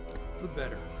have, the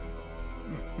better.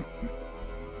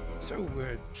 So,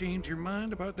 change your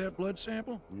mind about that blood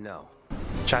sample? No.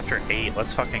 Chapter 8,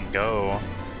 let's fucking go.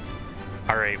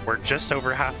 Alright, we're just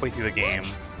over halfway through the game.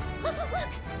 Look!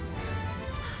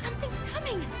 Something's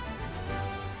coming!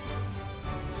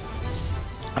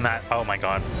 And that, oh my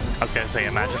god. I was gonna say,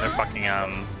 imagine their fucking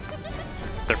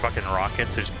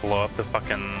rockets just blow up the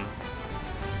fucking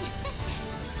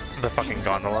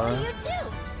gondola.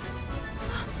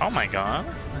 Oh my god.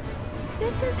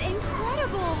 This is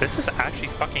incredible. This is actually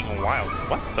fucking wild.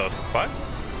 What the fuck?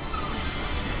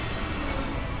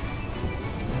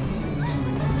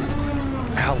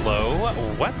 Hello?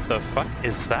 What the fuck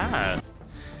is that?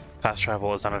 Fast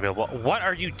travel is unavailable. What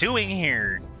are you doing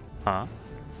here? Huh?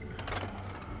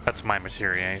 That's my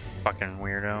materia, fucking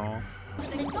weirdo.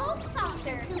 The gold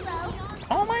saucer. Hello.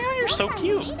 Oh my god, you're so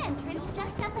cute. Main entrance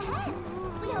just up ahead.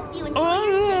 We hope you enjoy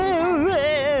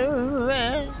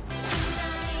your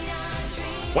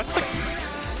What's the...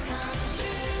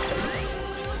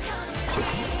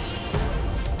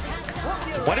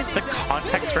 What is the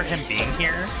context for him being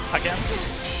here again?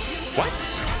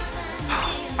 What?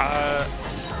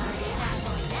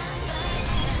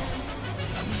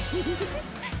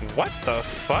 What the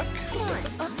fuck?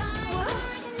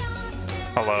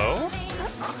 Hello?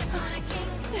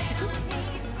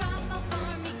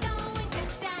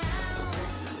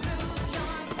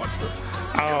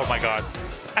 Oh my god.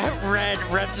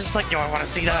 Red's just like, yo, I want to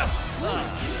see that.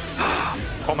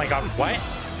 Oh my god, what?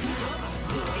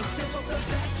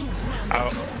 Oh.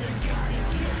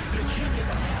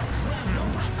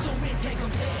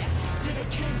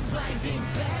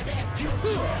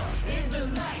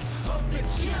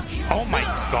 Oh my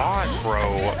god,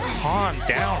 bro. Calm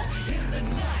down.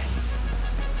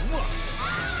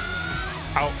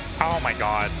 Oh my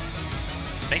god.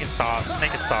 Make it stop.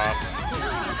 Make it stop.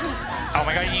 Oh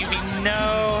my god, Yuffie,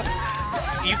 no!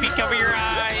 Yuffie, cover your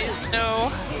eyes, no!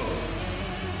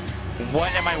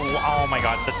 What am I? Oh my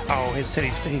god, oh, his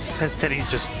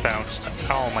titties just bounced.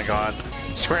 Oh my god.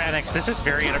 Square Enix, this is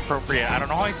very inappropriate. I don't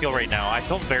know how I feel right now. I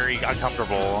feel very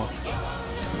uncomfortable.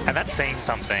 And that's saying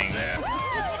something.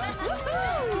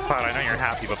 Cloud, I know you're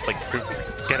happy, but like,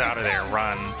 get out of there,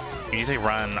 run. You say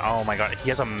run. Oh my god, he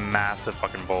has a massive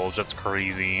fucking bulge. That's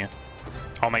crazy.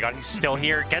 Oh my god, he's still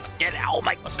here. Get oh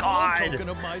my god.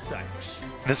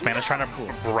 This man is trying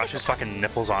to brush his fucking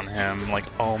nipples on him. Like,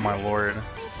 oh my lord.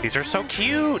 These are so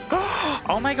cute.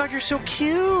 Oh my god, you're so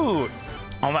cute.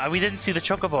 Oh my, we didn't see the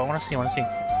chocobo. I want to see.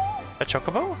 A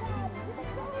chocobo?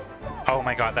 Oh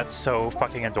my god, that's so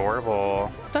fucking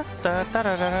adorable. Da, da, da,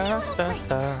 da, da, da,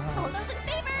 da.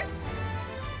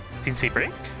 Teen Sea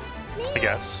Break? I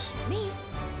guess.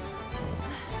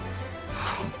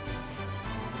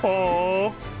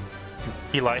 Oh.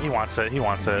 He wants it. He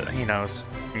wants it. He knows.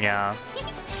 Yeah.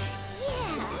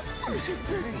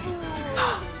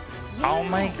 Oh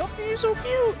my god, you're so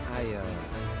cute.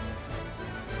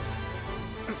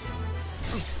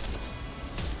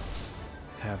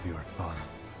 Have your fun.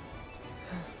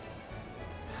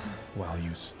 While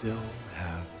you still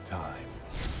have time.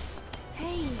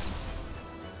 Hey.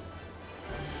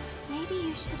 Maybe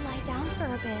you should lie down for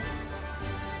a bit.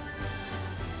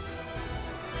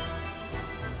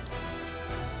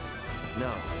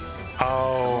 No.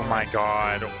 Oh my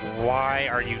god. Why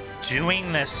are you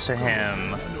doing this to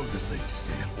him?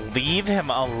 Leave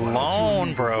him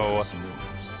alone, bro.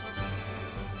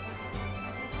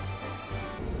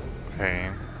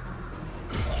 Okay.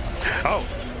 Oh.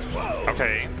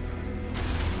 Okay.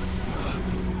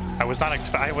 I was not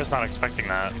expecting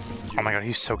that. Oh my god,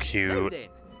 he's so cute. Then,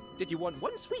 did you want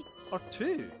one sweet or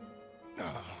two?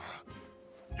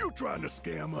 You trying to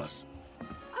scam us?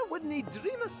 I wouldn't even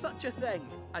dream of such a thing.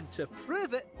 And to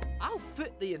prove it, I'll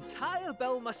foot the entire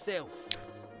bill myself.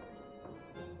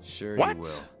 Sure What? you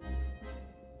will.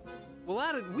 Well,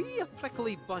 aren't we a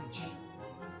prickly bunch?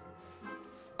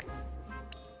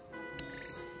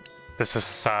 This is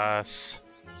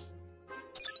sus.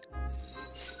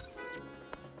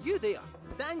 You there,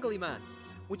 dangly man.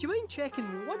 Would you mind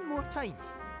checking one more time?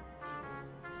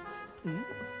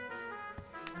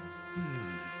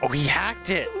 Oh, he hacked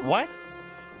it. What?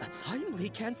 A timely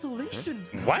cancellation.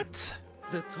 What?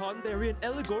 The Tonberry and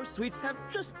Eligor suites have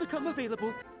just become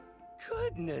available.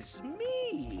 Goodness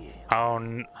me.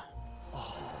 Oh,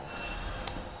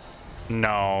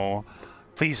 no.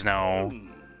 Please, no.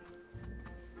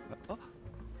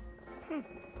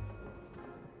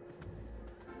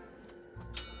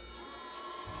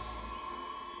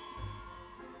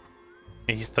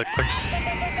 He's the quick.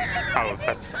 Oh,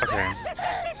 that's okay.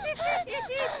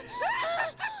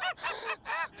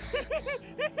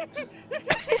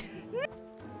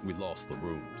 We lost the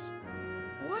rooms.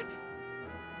 What?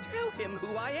 Tell him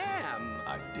who I am.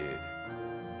 I did.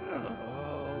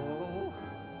 Oh.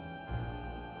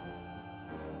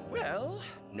 Well,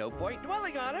 no point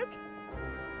dwelling on it.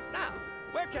 Now,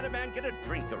 where can a man get a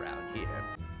drink around here?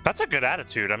 That's a good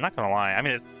attitude, I'm not gonna lie. I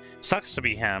mean, it sucks to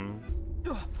be him.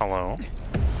 Hello?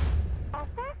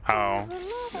 Oh.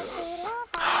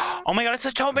 Oh my god, it's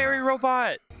a Tonberry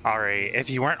robot! Alright, if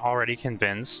you weren't already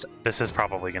convinced, this is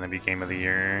probably gonna be Game of the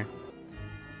Year.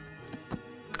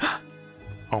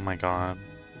 Oh my god.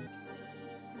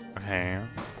 Okay.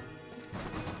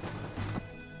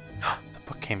 The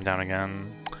book came down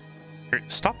again. Here,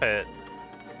 stop it.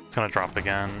 It's gonna drop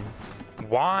again.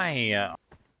 Why?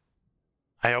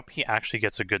 I hope he actually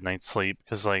gets a good night's sleep,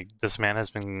 because, like, this man has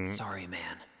been... Sorry,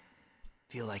 man.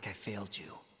 Feel like I failed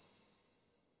you.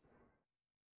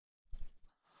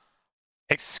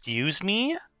 Excuse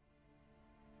me?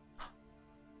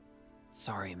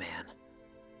 Sorry, man.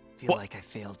 Feel like I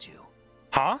failed you.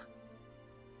 Huh?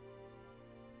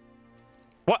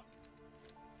 What?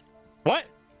 What?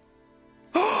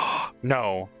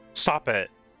 No. Stop it.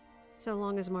 So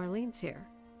long as Marlene's here,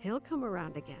 he'll come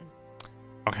around again.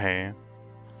 Okay.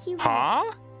 He huh?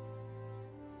 won't.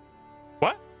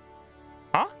 What?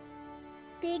 Huh?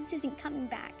 Biggs isn't coming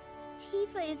back.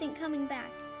 Tifa isn't coming back.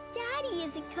 Daddy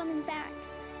isn't coming back.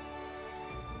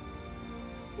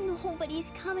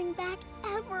 Nobody's coming back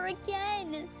ever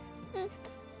again.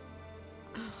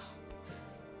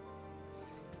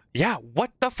 Yeah, what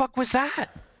the fuck was that?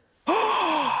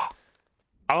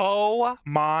 Oh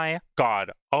my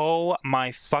god. Oh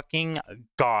my fucking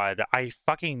god. I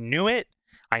fucking knew it.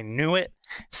 I knew it.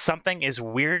 Something is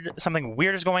weird. Something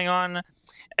weird is going on.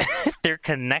 They're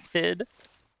connected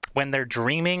when they're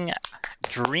dreaming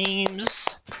dreams.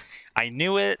 I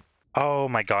knew it. Oh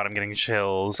my god, I'm getting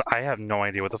chills. I have no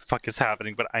idea what the fuck is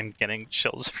happening, but I'm getting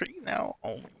chills right now.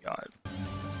 Oh my god.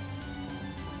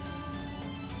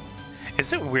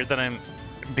 Is it weird that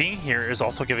being here is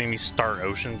also giving me Star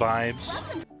Ocean vibes?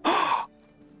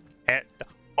 And,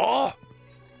 oh!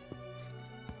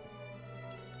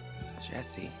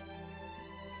 Jesse.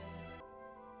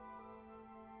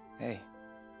 Hey.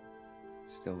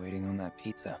 Still waiting on that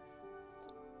pizza.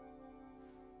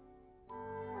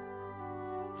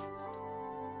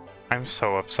 I'm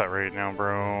so upset right now,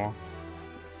 bro.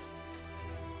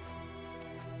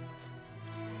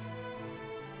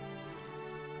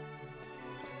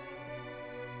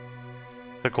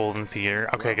 The Golden Theater.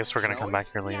 Okay, I guess we're gonna come back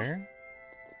here later.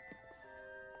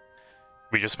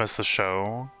 We just missed the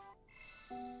show.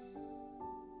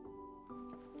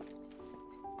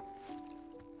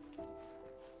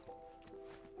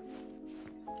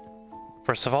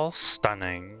 First of all,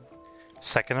 stunning.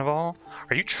 Second of all,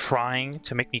 are you trying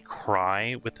to make me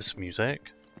cry with this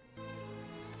music?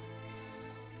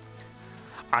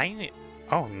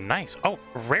 Oh, nice. Oh,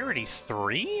 Rarity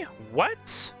 3?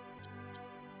 What?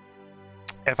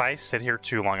 If I sit here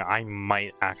too long, I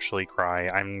might actually cry.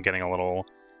 I'm getting a little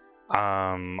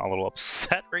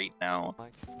upset right now.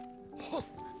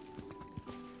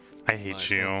 I hate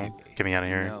you. Get me out of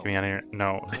here. Get me out of here.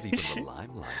 No.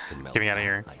 Get me out of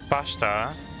here. Faster.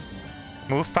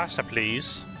 Move faster,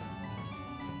 please.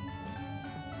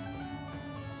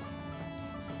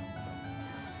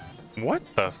 What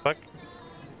the fuck?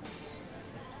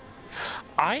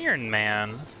 Iron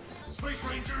Man? Space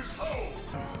Rangers, ho!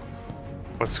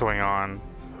 What's going on?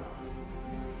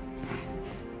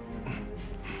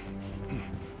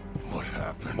 What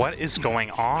happened? What is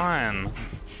going on?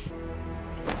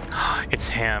 It's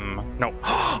him. No.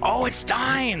 Oh, it's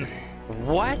Dyne!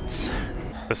 What?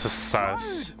 This is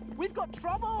sus. We've got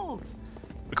trouble!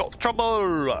 We got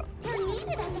trouble! You're needed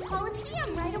at the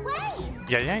Coliseum right away.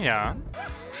 Yeah.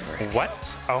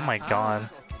 What? Oh my god.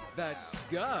 That's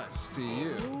Gus to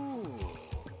you.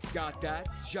 Got that,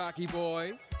 jockey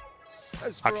boy?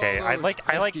 Okay, I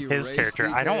like his character.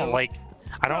 I don't like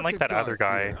that other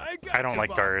guy. I don't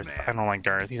like Garth. I don't like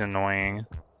Garth. He's annoying.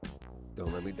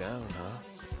 Don't let me down,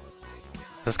 huh?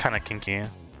 This is kind of kinky.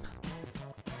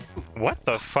 What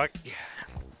the fuck?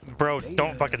 Bro,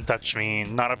 don't fucking touch me.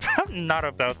 Not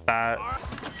about that.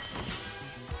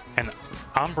 An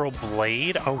Umbral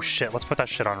Blade? Oh shit, let's put that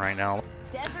shit on right now.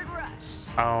 Desert Rush.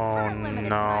 Oh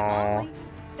no.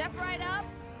 Step right up.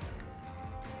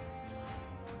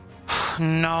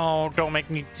 No, don't make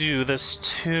me do this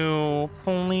too,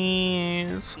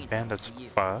 please. Bandits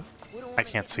buff. I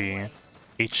can't see.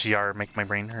 HDR make my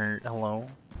brain hurt. Hello.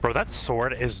 Bro, that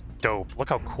sword is dope. Look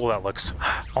how cool that looks.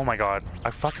 Oh my god.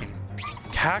 I fucking...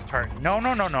 Cactar.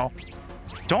 No.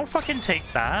 Don't fucking take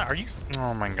that. Are you...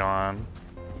 Oh my god.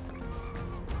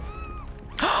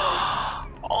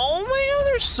 Oh my god,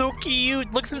 they're so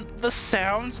cute. Look at the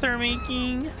sounds they're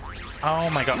making. Oh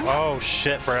my god. Oh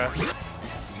shit, bruh.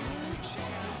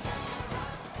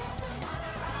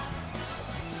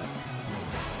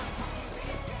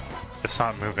 It's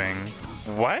not moving.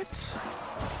 What?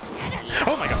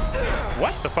 Oh my god.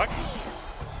 What the fuck?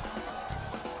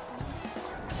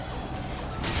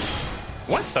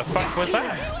 What the fuck was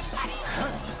that?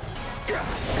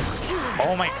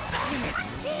 Oh my...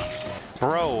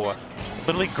 Bro.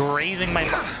 Literally grazing my...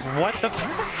 What the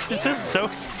fuck? This is so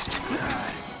stupid.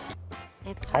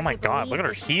 Oh my god, look at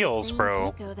her heels,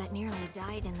 bro.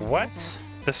 What?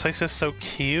 This place is so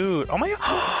cute. Oh my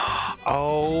god.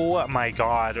 Oh my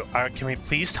god. Can we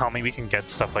please tell me we can get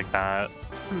stuff like that?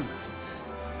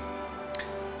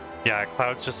 Yeah,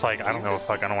 Cloud's just like, I don't know,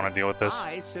 fuck, I don't want to deal with this.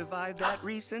 I survived that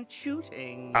recent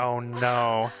shooting. Oh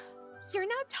no. You're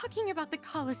not talking about the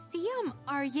Coliseum,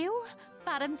 are you?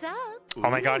 Bottoms up. Oh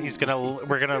my god, he's gonna,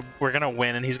 we're gonna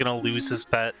win and he's gonna lose his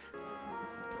bet.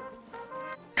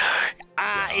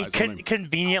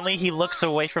 Conveniently, he looks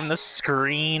away from the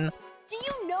screen. Do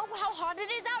you know how hot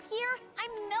it is out here?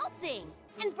 I'm melting.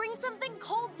 And bring something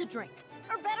cold to drink.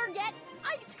 Or better yet,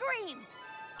 ice cream.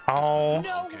 Oh.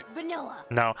 No vanilla.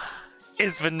 No.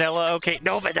 Is vanilla okay?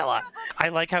 No vanilla. I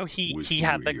like how he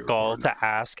had the gall to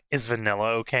ask, is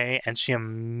vanilla okay? And she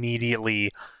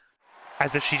immediately,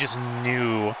 as if she just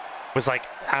knew, was like,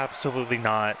 absolutely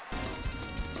not.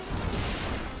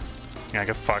 Yeah, I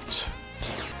get fucked.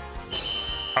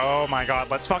 Oh my god,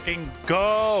 let's fucking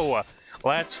go!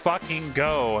 Let's fucking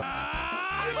go.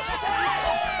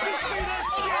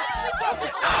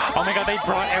 Oh my god, they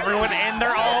brought everyone in.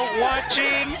 They're all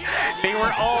watching. They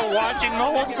were all watching the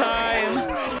whole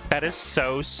time. That is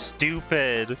so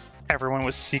stupid. Everyone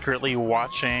was secretly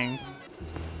watching.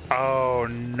 Oh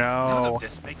no. None of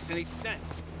this makes any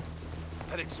sense.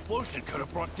 That explosion could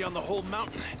have brought down the whole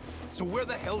mountain. So where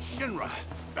the hell's Shinra?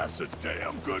 That's a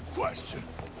damn good question.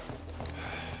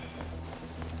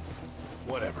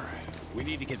 Whatever. We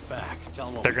need to get back. Tell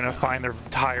them what They're gonna find their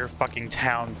entire fucking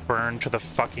town burned to the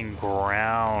fucking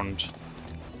ground.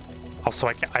 Also,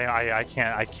 I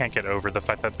can't get over the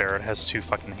fact that Barrett has two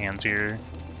fucking hands here.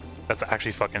 That's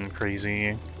actually fucking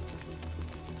crazy.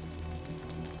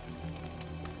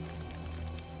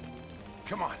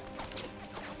 Come on.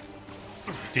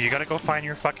 Dude, you gotta go find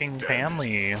your fucking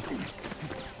family.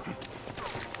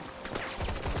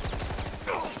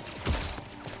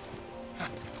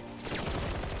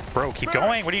 Bro, keep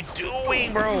going. What are you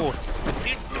doing, bro? What are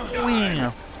you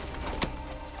doing?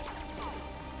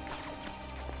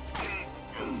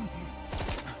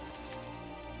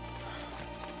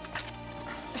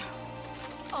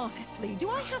 Honestly, do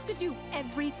I have to do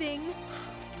everything?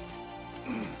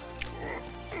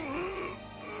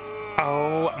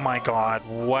 Oh my god,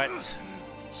 what?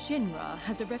 Shinra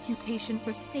has a reputation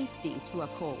for safety to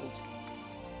uphold.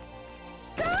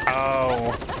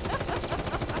 Oh.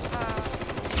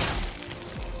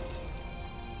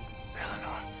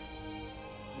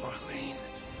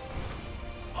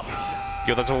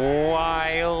 Yo, that's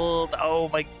wild. Oh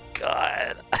my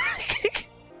god.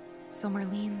 So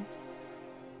Marlene's...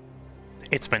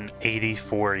 It's been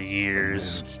 84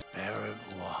 years. Barrett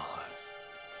Wallace.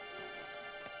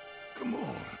 Come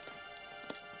on.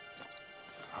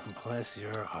 I'm Bless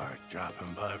your heart,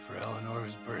 dropping by for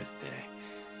Eleanor's birthday.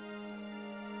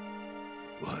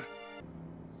 What?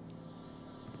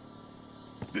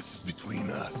 This is between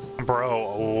us.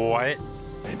 Bro, what?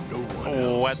 And no one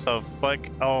else. What the fuck?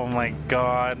 Oh my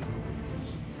god.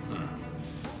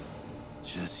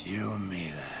 Just you and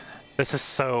me then. This is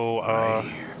so, Right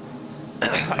here.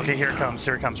 Okay, here it comes,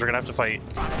 here it comes. We're gonna have to fight.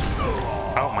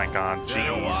 Oh my god,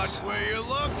 Better watch jeez. where you're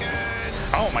looking.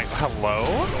 Oh my, hello?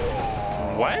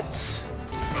 What?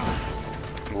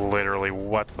 Literally,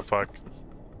 what the fuck?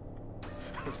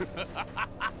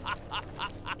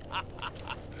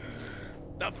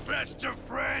 The best of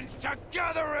friends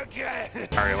together again.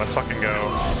 Alright, let's fucking go.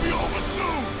 I'll be over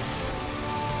soon.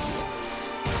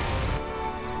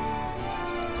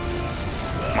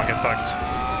 Come on, get fucked.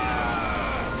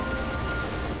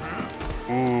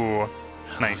 Ooh,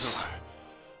 nice.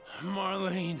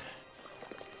 Marlene,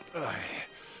 I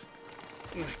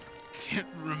can't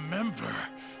remember.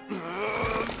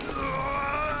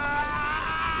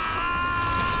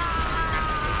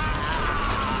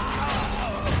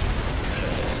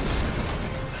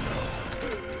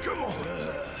 Come on,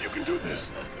 you can do this.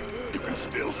 You can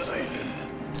still save him.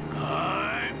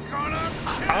 I'm gonna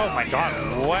Oh my god,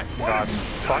 what in God's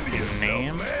fucking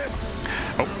name?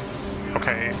 Oh,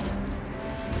 okay.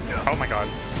 Oh my god.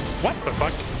 What the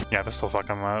fuck? Yeah, this will fuck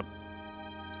him up.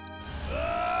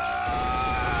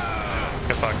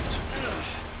 Get fucked.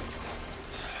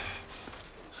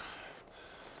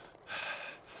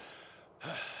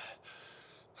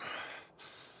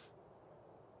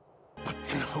 But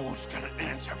then who's gonna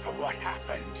answer for what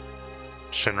happened?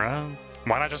 Shinra?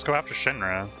 Why not just go after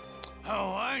Shinra?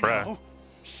 Oh, I Bruh. know.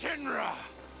 Shinra!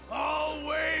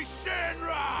 Always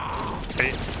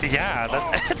Shinra! Yeah,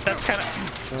 that's kind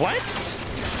of... What?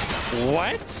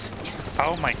 What?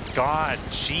 Oh my god,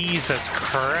 Jesus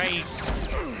Christ.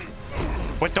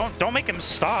 What, don't make him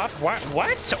stop. What?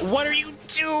 What are you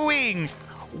doing?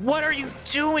 What are you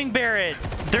doing, Barrett?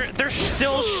 They're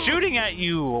still shooting at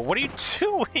you. What are you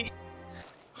doing?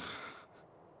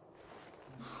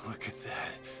 Look at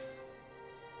that.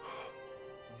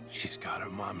 She's got her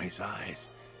mommy's eyes.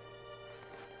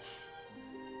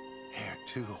 Hair,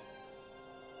 too.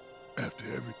 After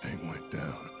everything went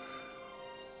down,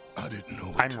 I didn't know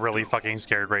what I'm really fucking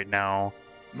scared right now.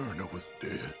 Myrna was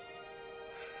dead.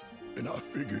 And I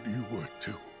figured you were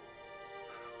too.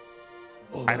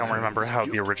 I don't remember how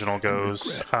the original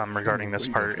goes regarding this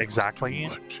part exactly,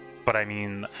 but I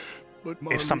mean,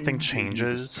 if something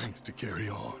changes, to carry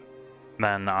on.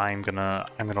 then I'm gonna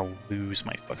lose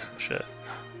my fucking shit.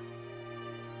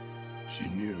 She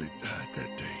nearly died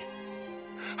that day.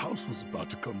 House was about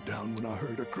to come down when I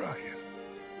heard her crying.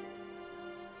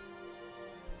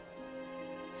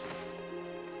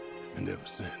 And ever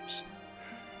since,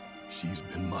 she's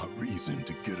been my reason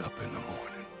to get up in the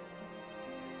morning.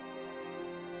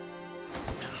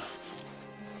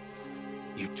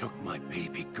 You took my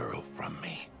baby girl from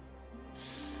me.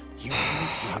 You knew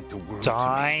she meant the world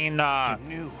Dyne, to me. You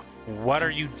knew. what are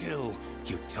And you... Still,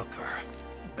 you took her.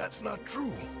 That's not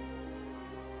true.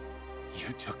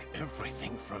 You took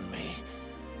everything from me.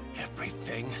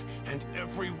 Everything and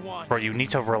everyone. Bro, you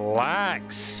need to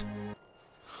relax.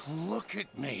 Look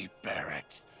at me,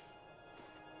 Barrett.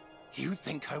 You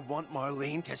think I want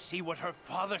Marlene to see what her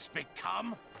father's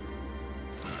become?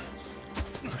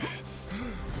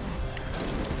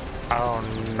 Oh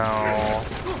no.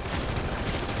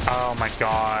 Oh my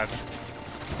god.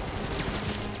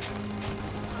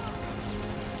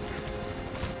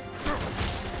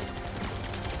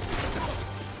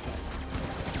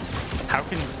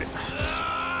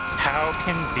 How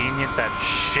convenient that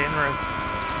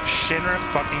Shinra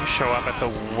fucking show up at the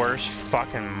worst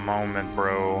fucking moment,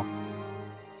 bro.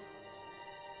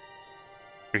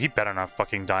 Dude, he better not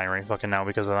fucking die right fucking now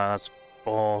because of that. That's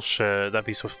bullshit. That'd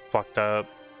be so fucked up.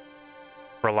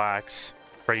 Relax.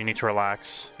 Bro, you need to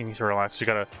relax. You need to relax. We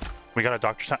got a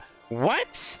doctor's time.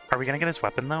 What? Are we gonna get his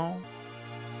weapon though?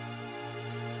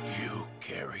 You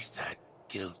carry that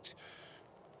guilt.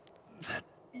 That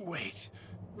weight.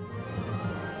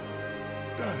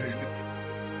 Dyne.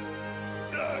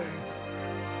 Dyne.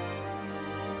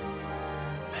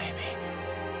 Baby.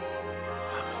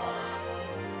 I'm home.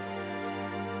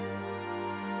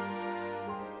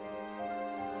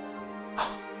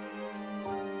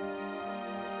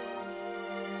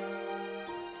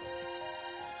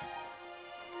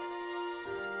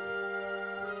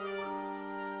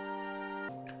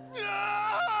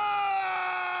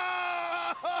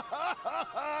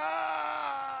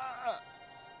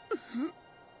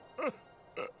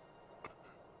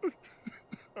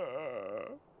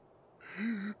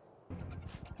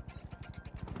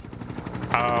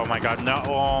 Oh my god, no.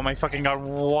 Oh my fucking god.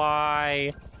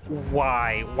 Why?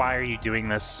 Why are you doing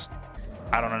this?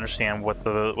 I don't understand what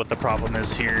the problem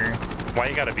is here. Why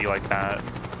you gotta be like that?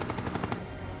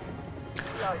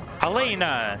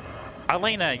 Elena!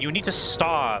 Elena, you need to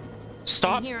stop.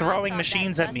 Stop throwing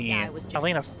machines at me.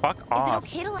 Elena, fuck off.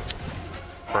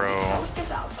 Bro.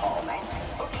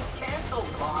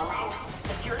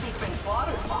 Security's been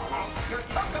slaughtered, You're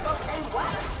talking about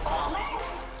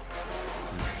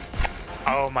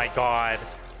Oh my god.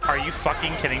 Are you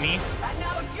fucking kidding me?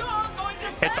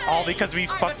 It's all because we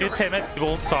fucked with him at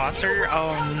Gold Saucer?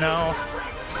 Oh no.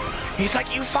 He's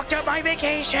like, you fucked up my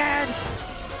vacation!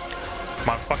 Come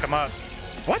on, fuck him up.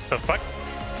 What the fuck?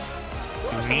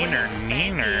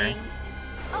 Meaner.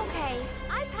 Okay,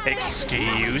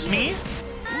 Excuse me?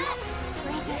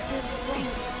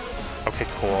 Okay,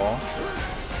 cool.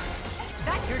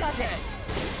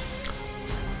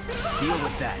 Deal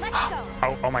with that.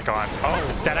 Oh my god.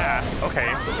 Oh, dead ass.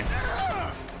 Okay.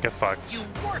 Get fucked. You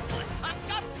worthless hunk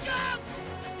of junk!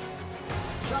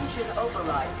 Junction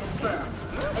override confirmed.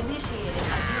 Initiating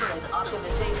adherent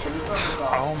optimization protocol.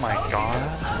 Oh my god.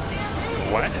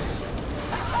 What?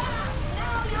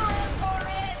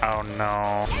 Oh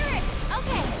no.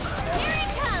 Okay, here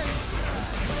it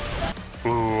comes.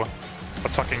 Ooh.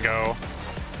 Let's fucking go.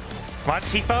 Come on,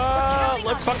 Tifa!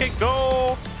 Let's fucking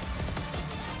go!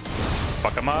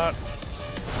 Fuck him up.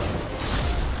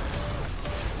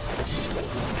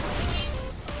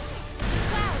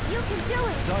 Wow, you can do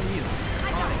it! It's on you. I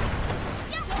got it.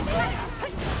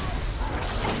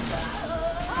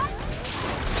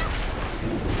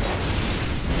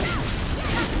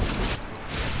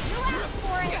 You asked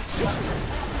for it!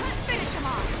 Let's finish him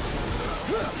off!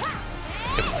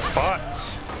 Get fucked.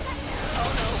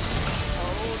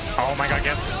 Oh my god,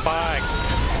 get fucked.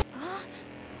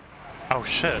 Oh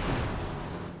shit.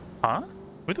 Huh?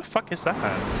 Who the fuck is that?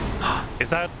 Is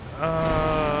that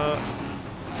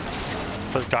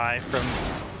the guy from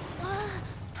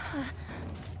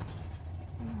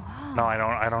No,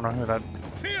 I don't know who that.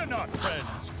 Fear not,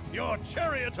 friends. Your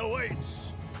chariot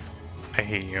awaits. I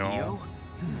hate you.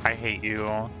 I hate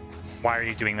you. Why are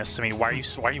you doing this to me? Why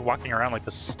are you walking around like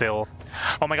this still?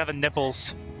 Oh my god, the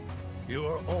nipples. You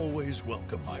are always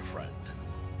welcome, my friend.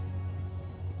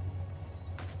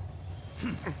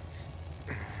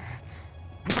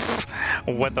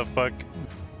 What the fuck?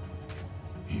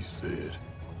 He said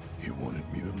he wanted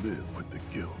me to live with the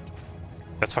guilt.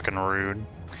 That's fucking rude.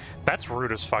 That's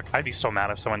rude as fuck. I'd be so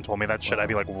mad if someone told me that shit. I'd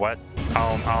be like, what?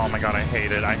 Oh my god, I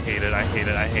hate it. I hate it. I hate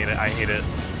it. I hate it. I hate it.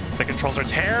 The controls are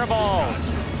terrible.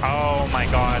 Oh my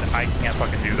god, I can't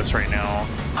fucking do this right now.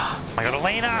 Oh my god,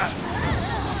 Elena!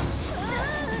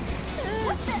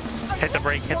 Hit the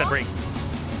brake, hit the brake.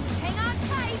 Hang on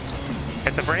tight.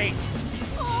 Hit the brake.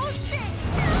 Oh shit.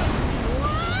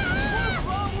 What's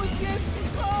wrong with you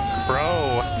people?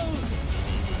 Bro.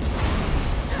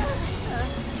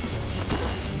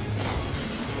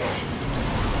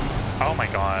 Oh my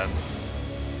god.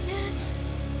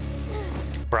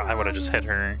 Bro, I would have just hit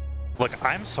her. Look,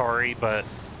 I'm sorry, but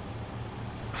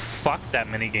fuck that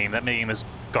minigame. That minigame is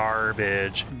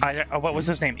garbage. What was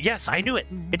his name? Yes, I knew it.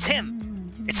 It's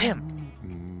him. It's him.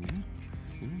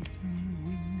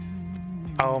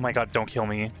 Oh my god, don't kill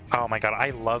me. Oh my god,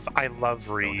 I love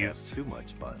Reeve. Don't have too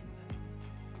much fun.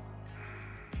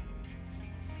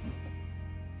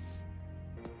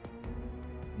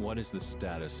 What is the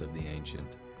status of the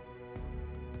Ancient?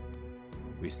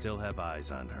 We still have eyes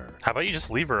on her. How about you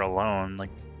just leave her alone? Like,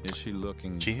 is she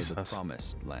looking for the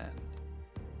promised land?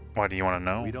 Why do you want to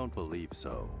know? We don't believe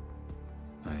so.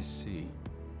 I see.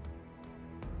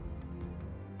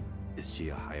 Is she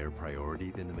a higher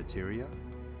priority than the materia?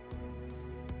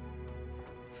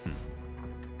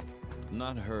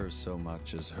 Not her so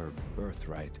much as her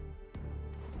birthright.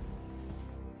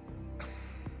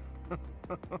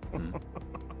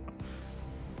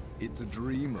 It's a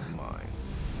dream of mine.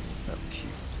 How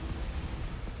cute.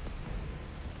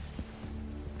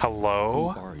 Hello?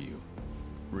 Who are you?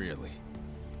 Really?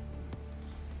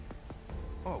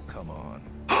 Oh, come on.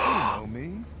 You know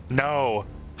me? No.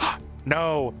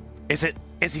 No. Is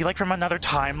he like from another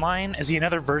timeline? Is he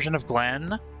another version of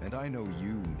Glenn? And I know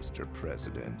you, Mr.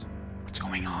 President. What's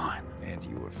going on? And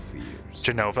your fears.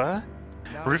 Jenova?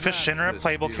 Now Rufus that's Shinra, the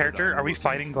playable spirit character? I'm Are we looking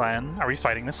fighting for. Glenn? Are we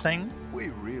fighting this thing? We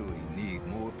really need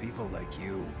more people like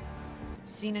you.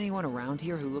 Seen anyone around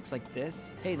here who looks like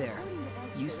this? Hey there.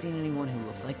 You seen anyone who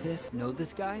looks like this? Know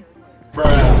this guy?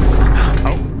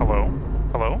 Oh, hello?